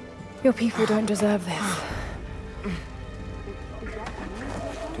 Your people don't deserve this.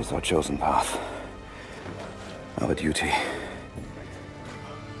 It is our chosen path. Our duty.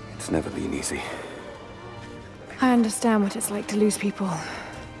 It's never been easy. I understand what it's like to lose people.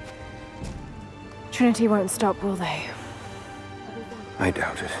 Trinity won't stop, will they? I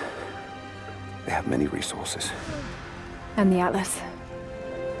doubt it. They have many resources. And the Atlas?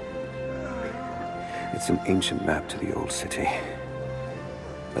 It's an ancient map to the old city.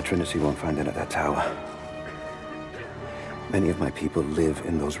 But Trinity won't find it at that tower. Many of my people live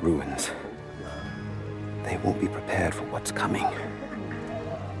in those ruins. They won't be prepared for what's coming.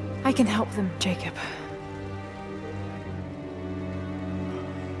 I can help them, Jacob.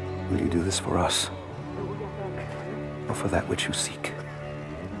 Will you do this for us? Or for that which you seek?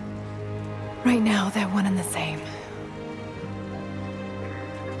 Right now, they're one and the same.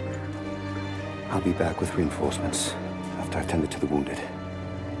 I'll be back with reinforcements after I've tended to the wounded.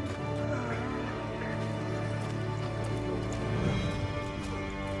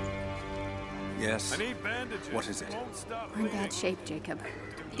 Yes? I need bandages. What is it? We're in bad shape, Jacob.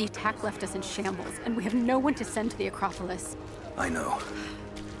 The attack left us in shambles, and we have no one to send to the Acropolis. I know.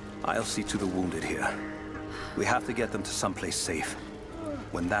 I'll see to the wounded here. We have to get them to someplace safe.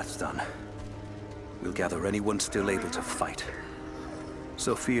 When that's done, we'll gather anyone still able to fight.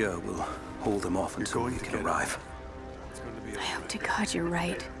 Sophia will hold them off until we can arrive. I hope to God you're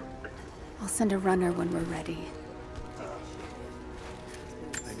right. I'll send a runner when we're ready.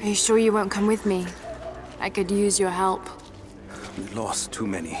 Are you sure you won't come with me? I could use your help. We lost too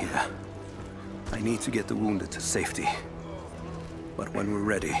many here. I need to get the wounded to safety. But when we're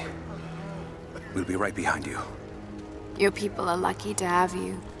ready, we'll be right behind you. Your people are lucky to have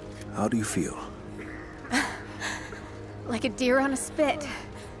you. How do you feel? Like a deer on a spit.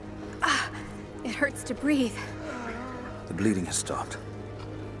 It hurts to breathe. The bleeding has stopped.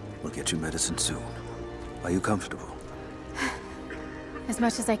 We'll get you medicine soon. Are you comfortable? As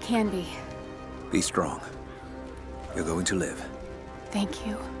much as I can be. Be strong. You're going to live. Thank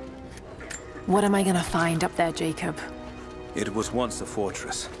you. What am I gonna find up there, Jacob? It was once a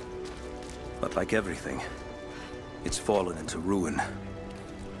fortress. But like everything, it's fallen into ruin.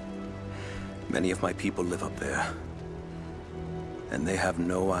 Many of my people live up there. And they have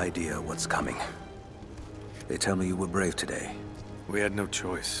no idea what's coming. They tell me you were brave today. We had no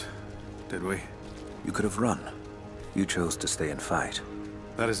choice, did we? You could have run. You chose to stay and fight.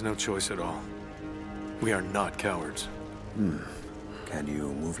 That is no choice at all. We are not cowards. Can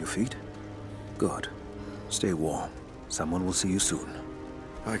you move your feet? Good. Stay warm. Someone will see you soon.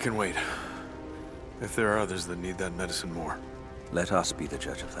 I can wait. If there are others that need that medicine more. Let us be the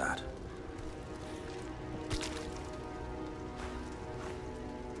judge of that.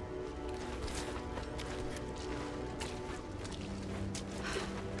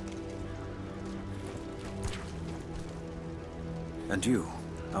 And you,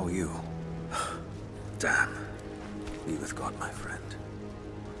 How are you? Damn. Be with God, my friend.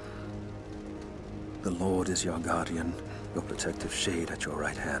 The Lord is your guardian, your protective shade at your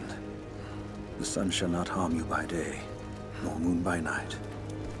right hand. The sun shall not harm you by day, nor moon by night.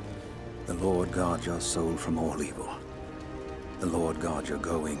 The Lord guard your soul from all evil. The Lord guard your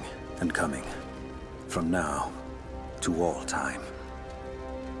going and coming, from now to all time.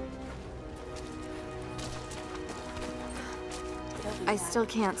 I still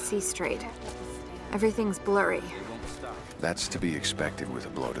can't see straight. Everything's blurry. That's to be expected with a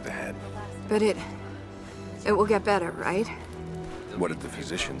blow to the head. But it will get better, right? What did the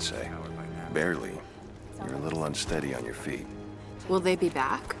physician say? Barely. You're a little unsteady on your feet. Will they be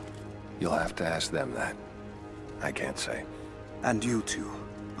back? You'll have to ask them that. I can't say. And you two,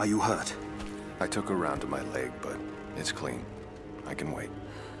 are you hurt? I took her round to my leg, but it's clean. I can wait.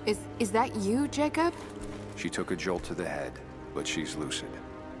 Is that you, Jacob? She took a jolt to the head, but she's lucid.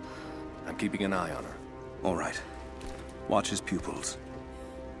 I'm keeping an eye on her. All right. Watch his pupils.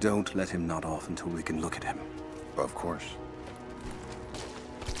 Don't let him nod off until we can look at him. Of course.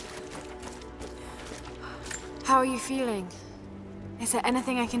 How are you feeling? Is there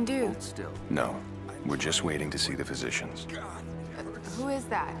anything I can do? Hold still. No. We're just waiting to see the physicians. Who is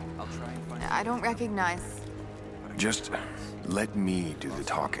that? I don't recognize. Just let me do the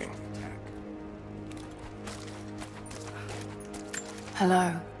talking.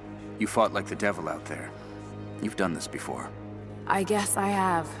 Hello. You fought like the devil out there. You've done this before. I guess I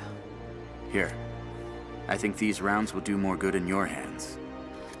have. Here. I think these rounds will do more good in your hands.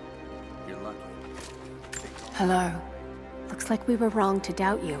 You're lucky. Hello. Looks like we were wrong to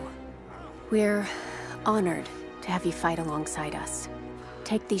doubt you. We're honored to have you fight alongside us.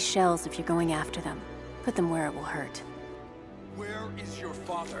 Take these shells if you're going after them. Put them where it will hurt. Where is your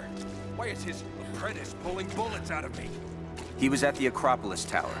father? Why is his apprentice pulling bullets out of me? He was at the Acropolis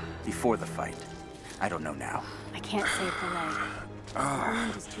Tower before the fight. I don't know now. I can't save the leg. The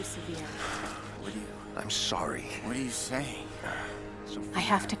wound is too severe. I'm sorry. What are you saying? I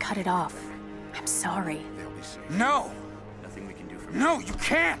have to cut it off. I'm sorry. No! Nothing we can do for No, you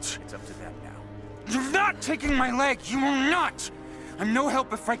can't! It's up to them now. You're not taking my leg! You will not! I'm no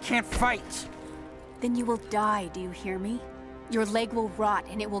help if I can't fight! Then you will die, do you hear me? Your leg will rot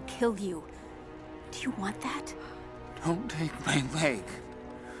and it will kill you. Do you want that? Don't take my leg.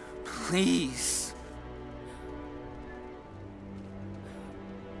 Please.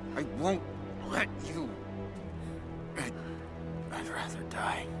 I won't let you. I'd rather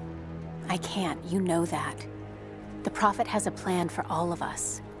die. I can't, you know that. The Prophet has a plan for all of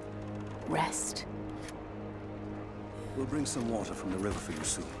us. Rest. We'll bring some water from the river for you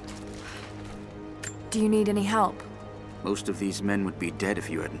soon. Do you need any help? Most of these men would be dead if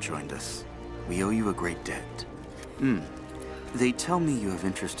you hadn't joined us. We owe you a great debt. They tell me you have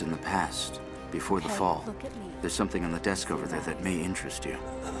interest in the past, before the fall. Look at me. There's something on the desk over there that may interest you.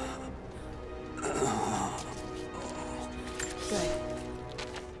 Good.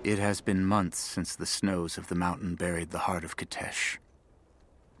 It has been months since the snows of the mountain buried the heart of Kitezh.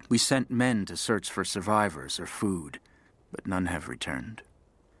 We sent men to search for survivors or food, but none have returned.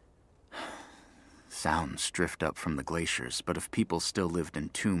 Sounds drift up from the glaciers, but if people still lived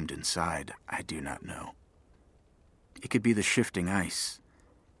entombed inside, I do not know. It could be the shifting ice,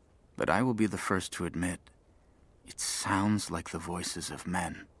 but I will be the first to admit, it sounds like the voices of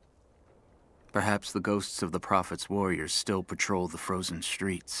men. Perhaps the ghosts of the Prophet's warriors still patrol the frozen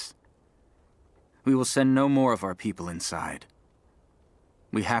streets. We will send no more of our people inside.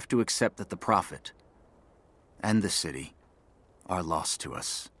 We have to accept that the Prophet and the city are lost to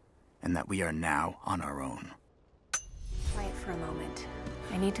us, and that we are now on our own. Quiet for a moment.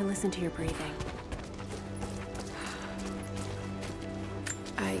 I need to listen to your breathing.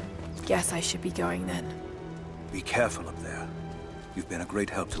 I guess I should be going then. Be careful up there. You've been a great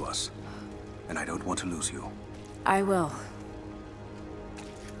help to us, and I don't want to lose you. I will.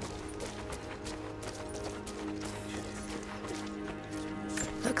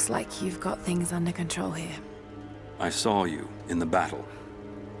 Looks like you've got things under control here. I saw you in the battle.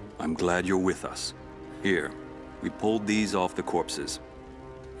 I'm glad you're with us. Here, we pulled these off the corpses.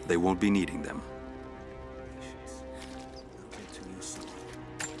 They won't be needing them.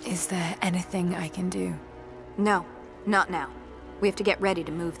 Is there anything I can do? No, not now. We have to get ready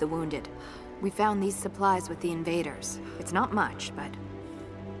to move the wounded. We found these supplies with the invaders. It's not much, but...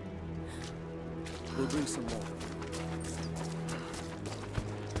 We'll bring some more.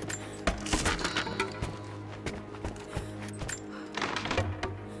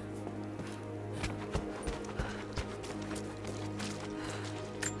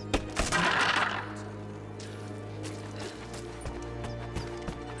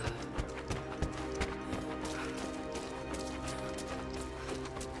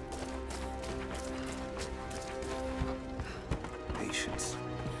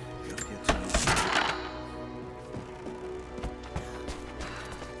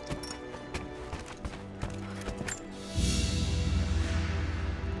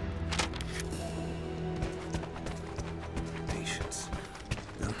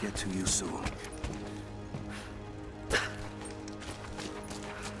 get to you soon.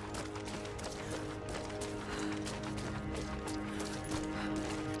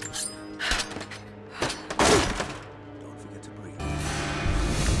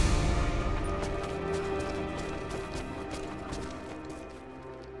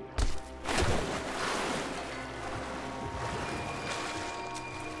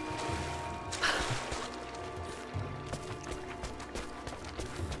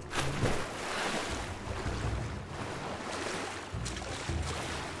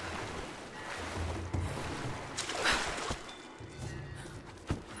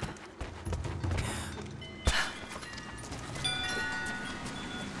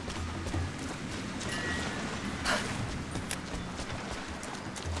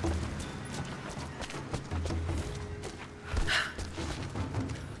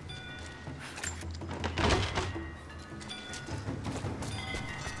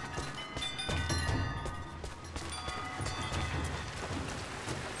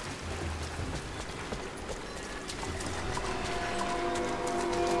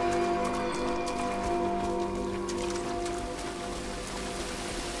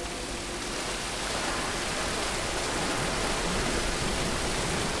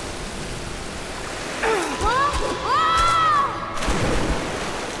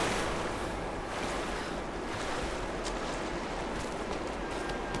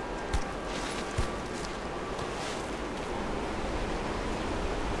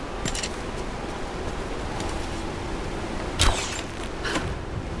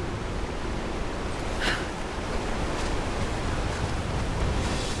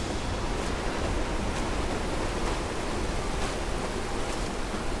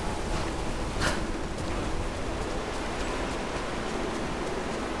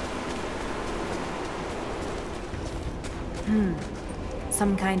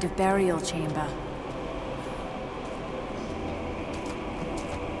 Some kind of burial chamber.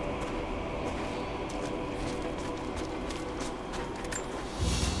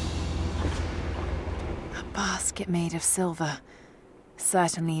 A basket made of silver.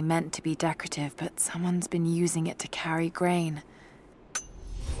 Certainly meant to be decorative, but someone's been using it to carry grain.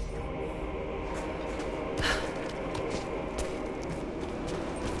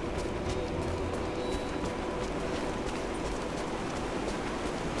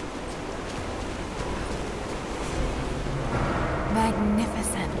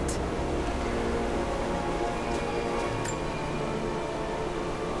 Magnificent.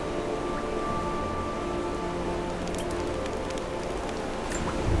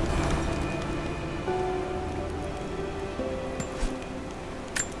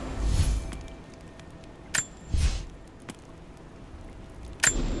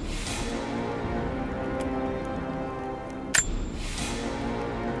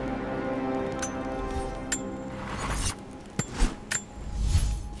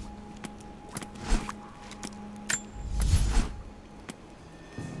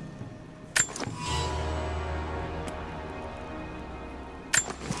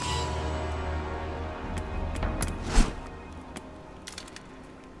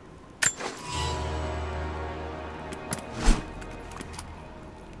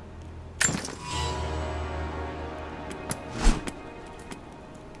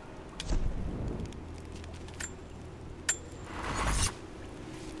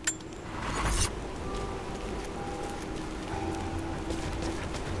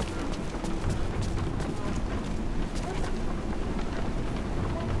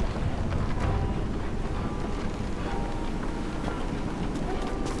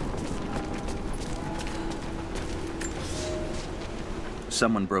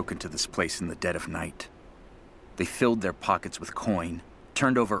 Someone broke into this place in the dead of night. They filled their pockets with coin,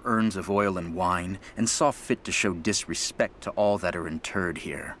 turned over urns of oil and wine, and saw fit to show disrespect to all that are interred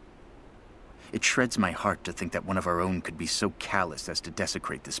here. It shreds my heart to think that one of our own could be so callous as to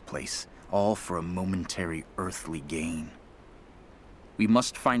desecrate this place, all for a momentary earthly gain. We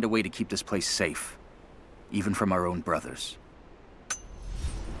must find a way to keep this place safe, even from our own brothers.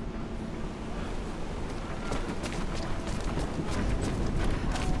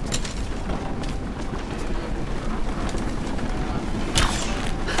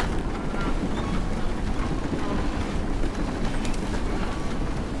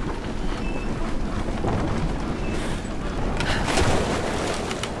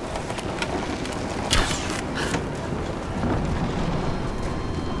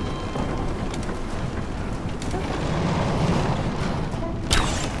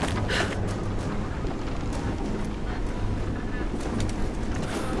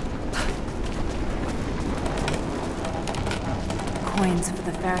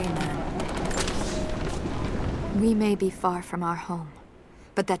 ferryman. We may be far from our home,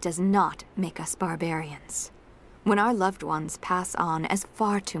 but that does not make us barbarians. When our loved ones pass on, as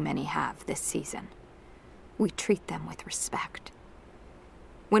far too many have this season, we treat them with respect.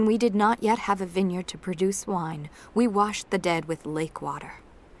 When we did not yet have a vineyard to produce wine, we washed the dead with lake water.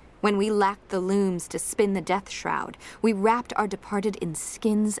 When we lacked the looms to spin the death shroud, we wrapped our departed in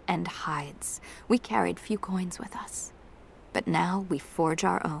skins and hides. We carried few coins with us. But now we forge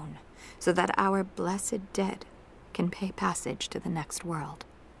our own, so that our blessed dead can pay passage to the next world.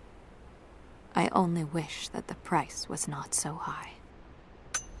 I only wish that the price was not so high.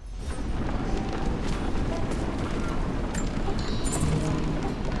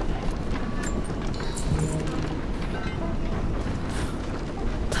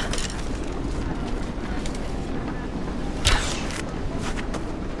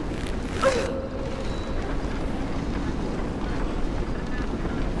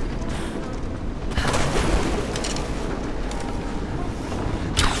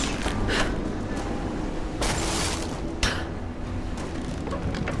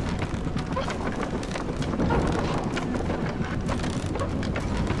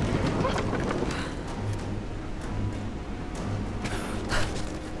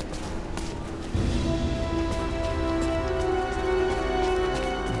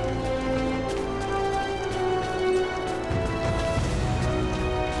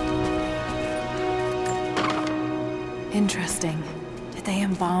 Interesting. Did they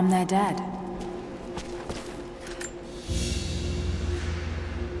embalm their dead?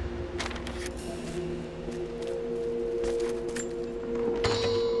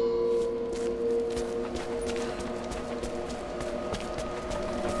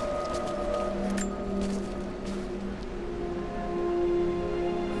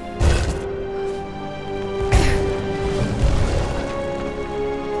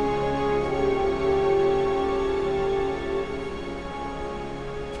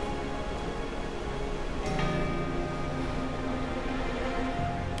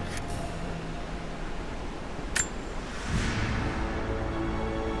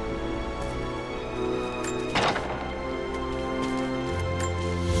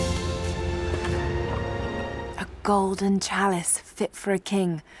 Golden chalice fit for a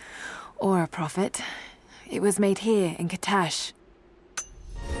king or a prophet. It was made here in Katash.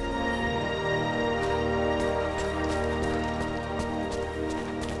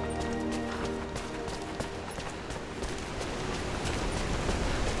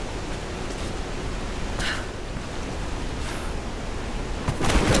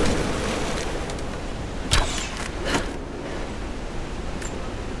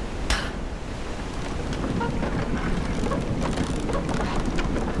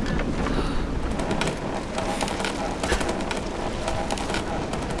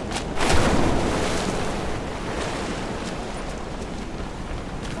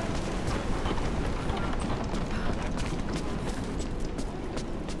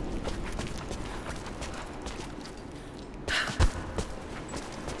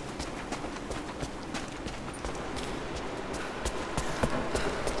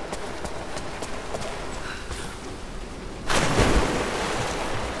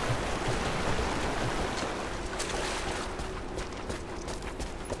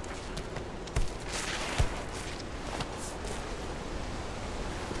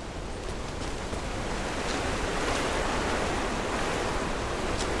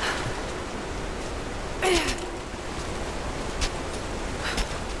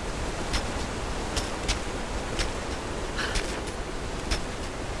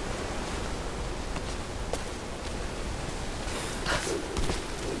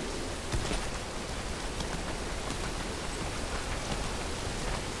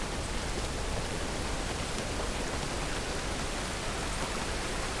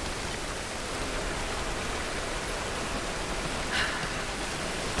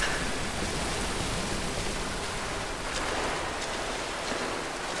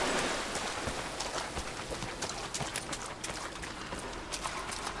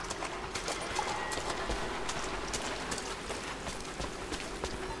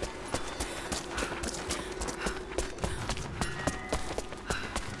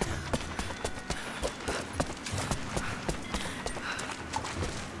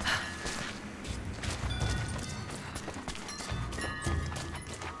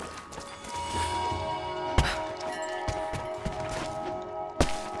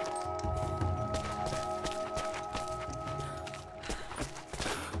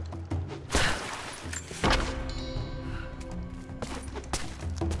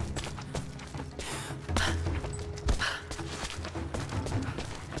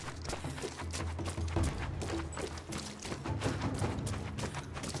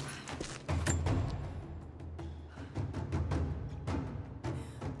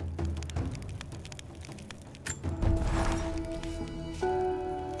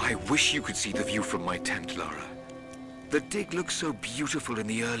 I wish you could see the view from my tent, Lara. The dig looks so beautiful in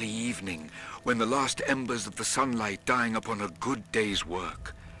the early evening, when the last embers of the sunlight dying upon a good day's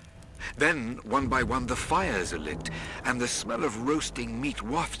work. Then, one by one, the fires are lit, and the smell of roasting meat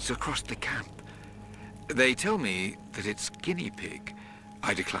wafts across the camp. They tell me that it's guinea pig.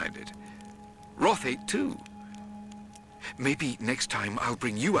 I declined it. Roth ate too. Maybe next time I'll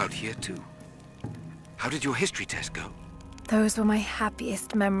bring you out here too. How did your history test go? Those were my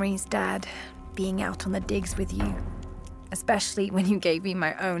happiest memories, Dad. Being out on the digs with you. Especially when you gave me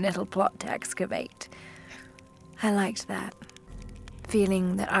my own little plot to excavate. I liked that.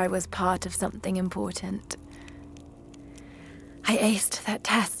 Feeling that I was part of something important. I aced that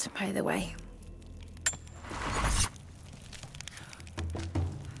test, by the way.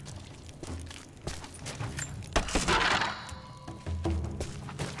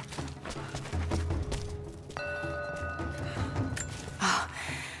 Oh,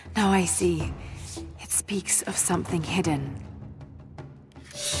 now I see. It speaks of something hidden.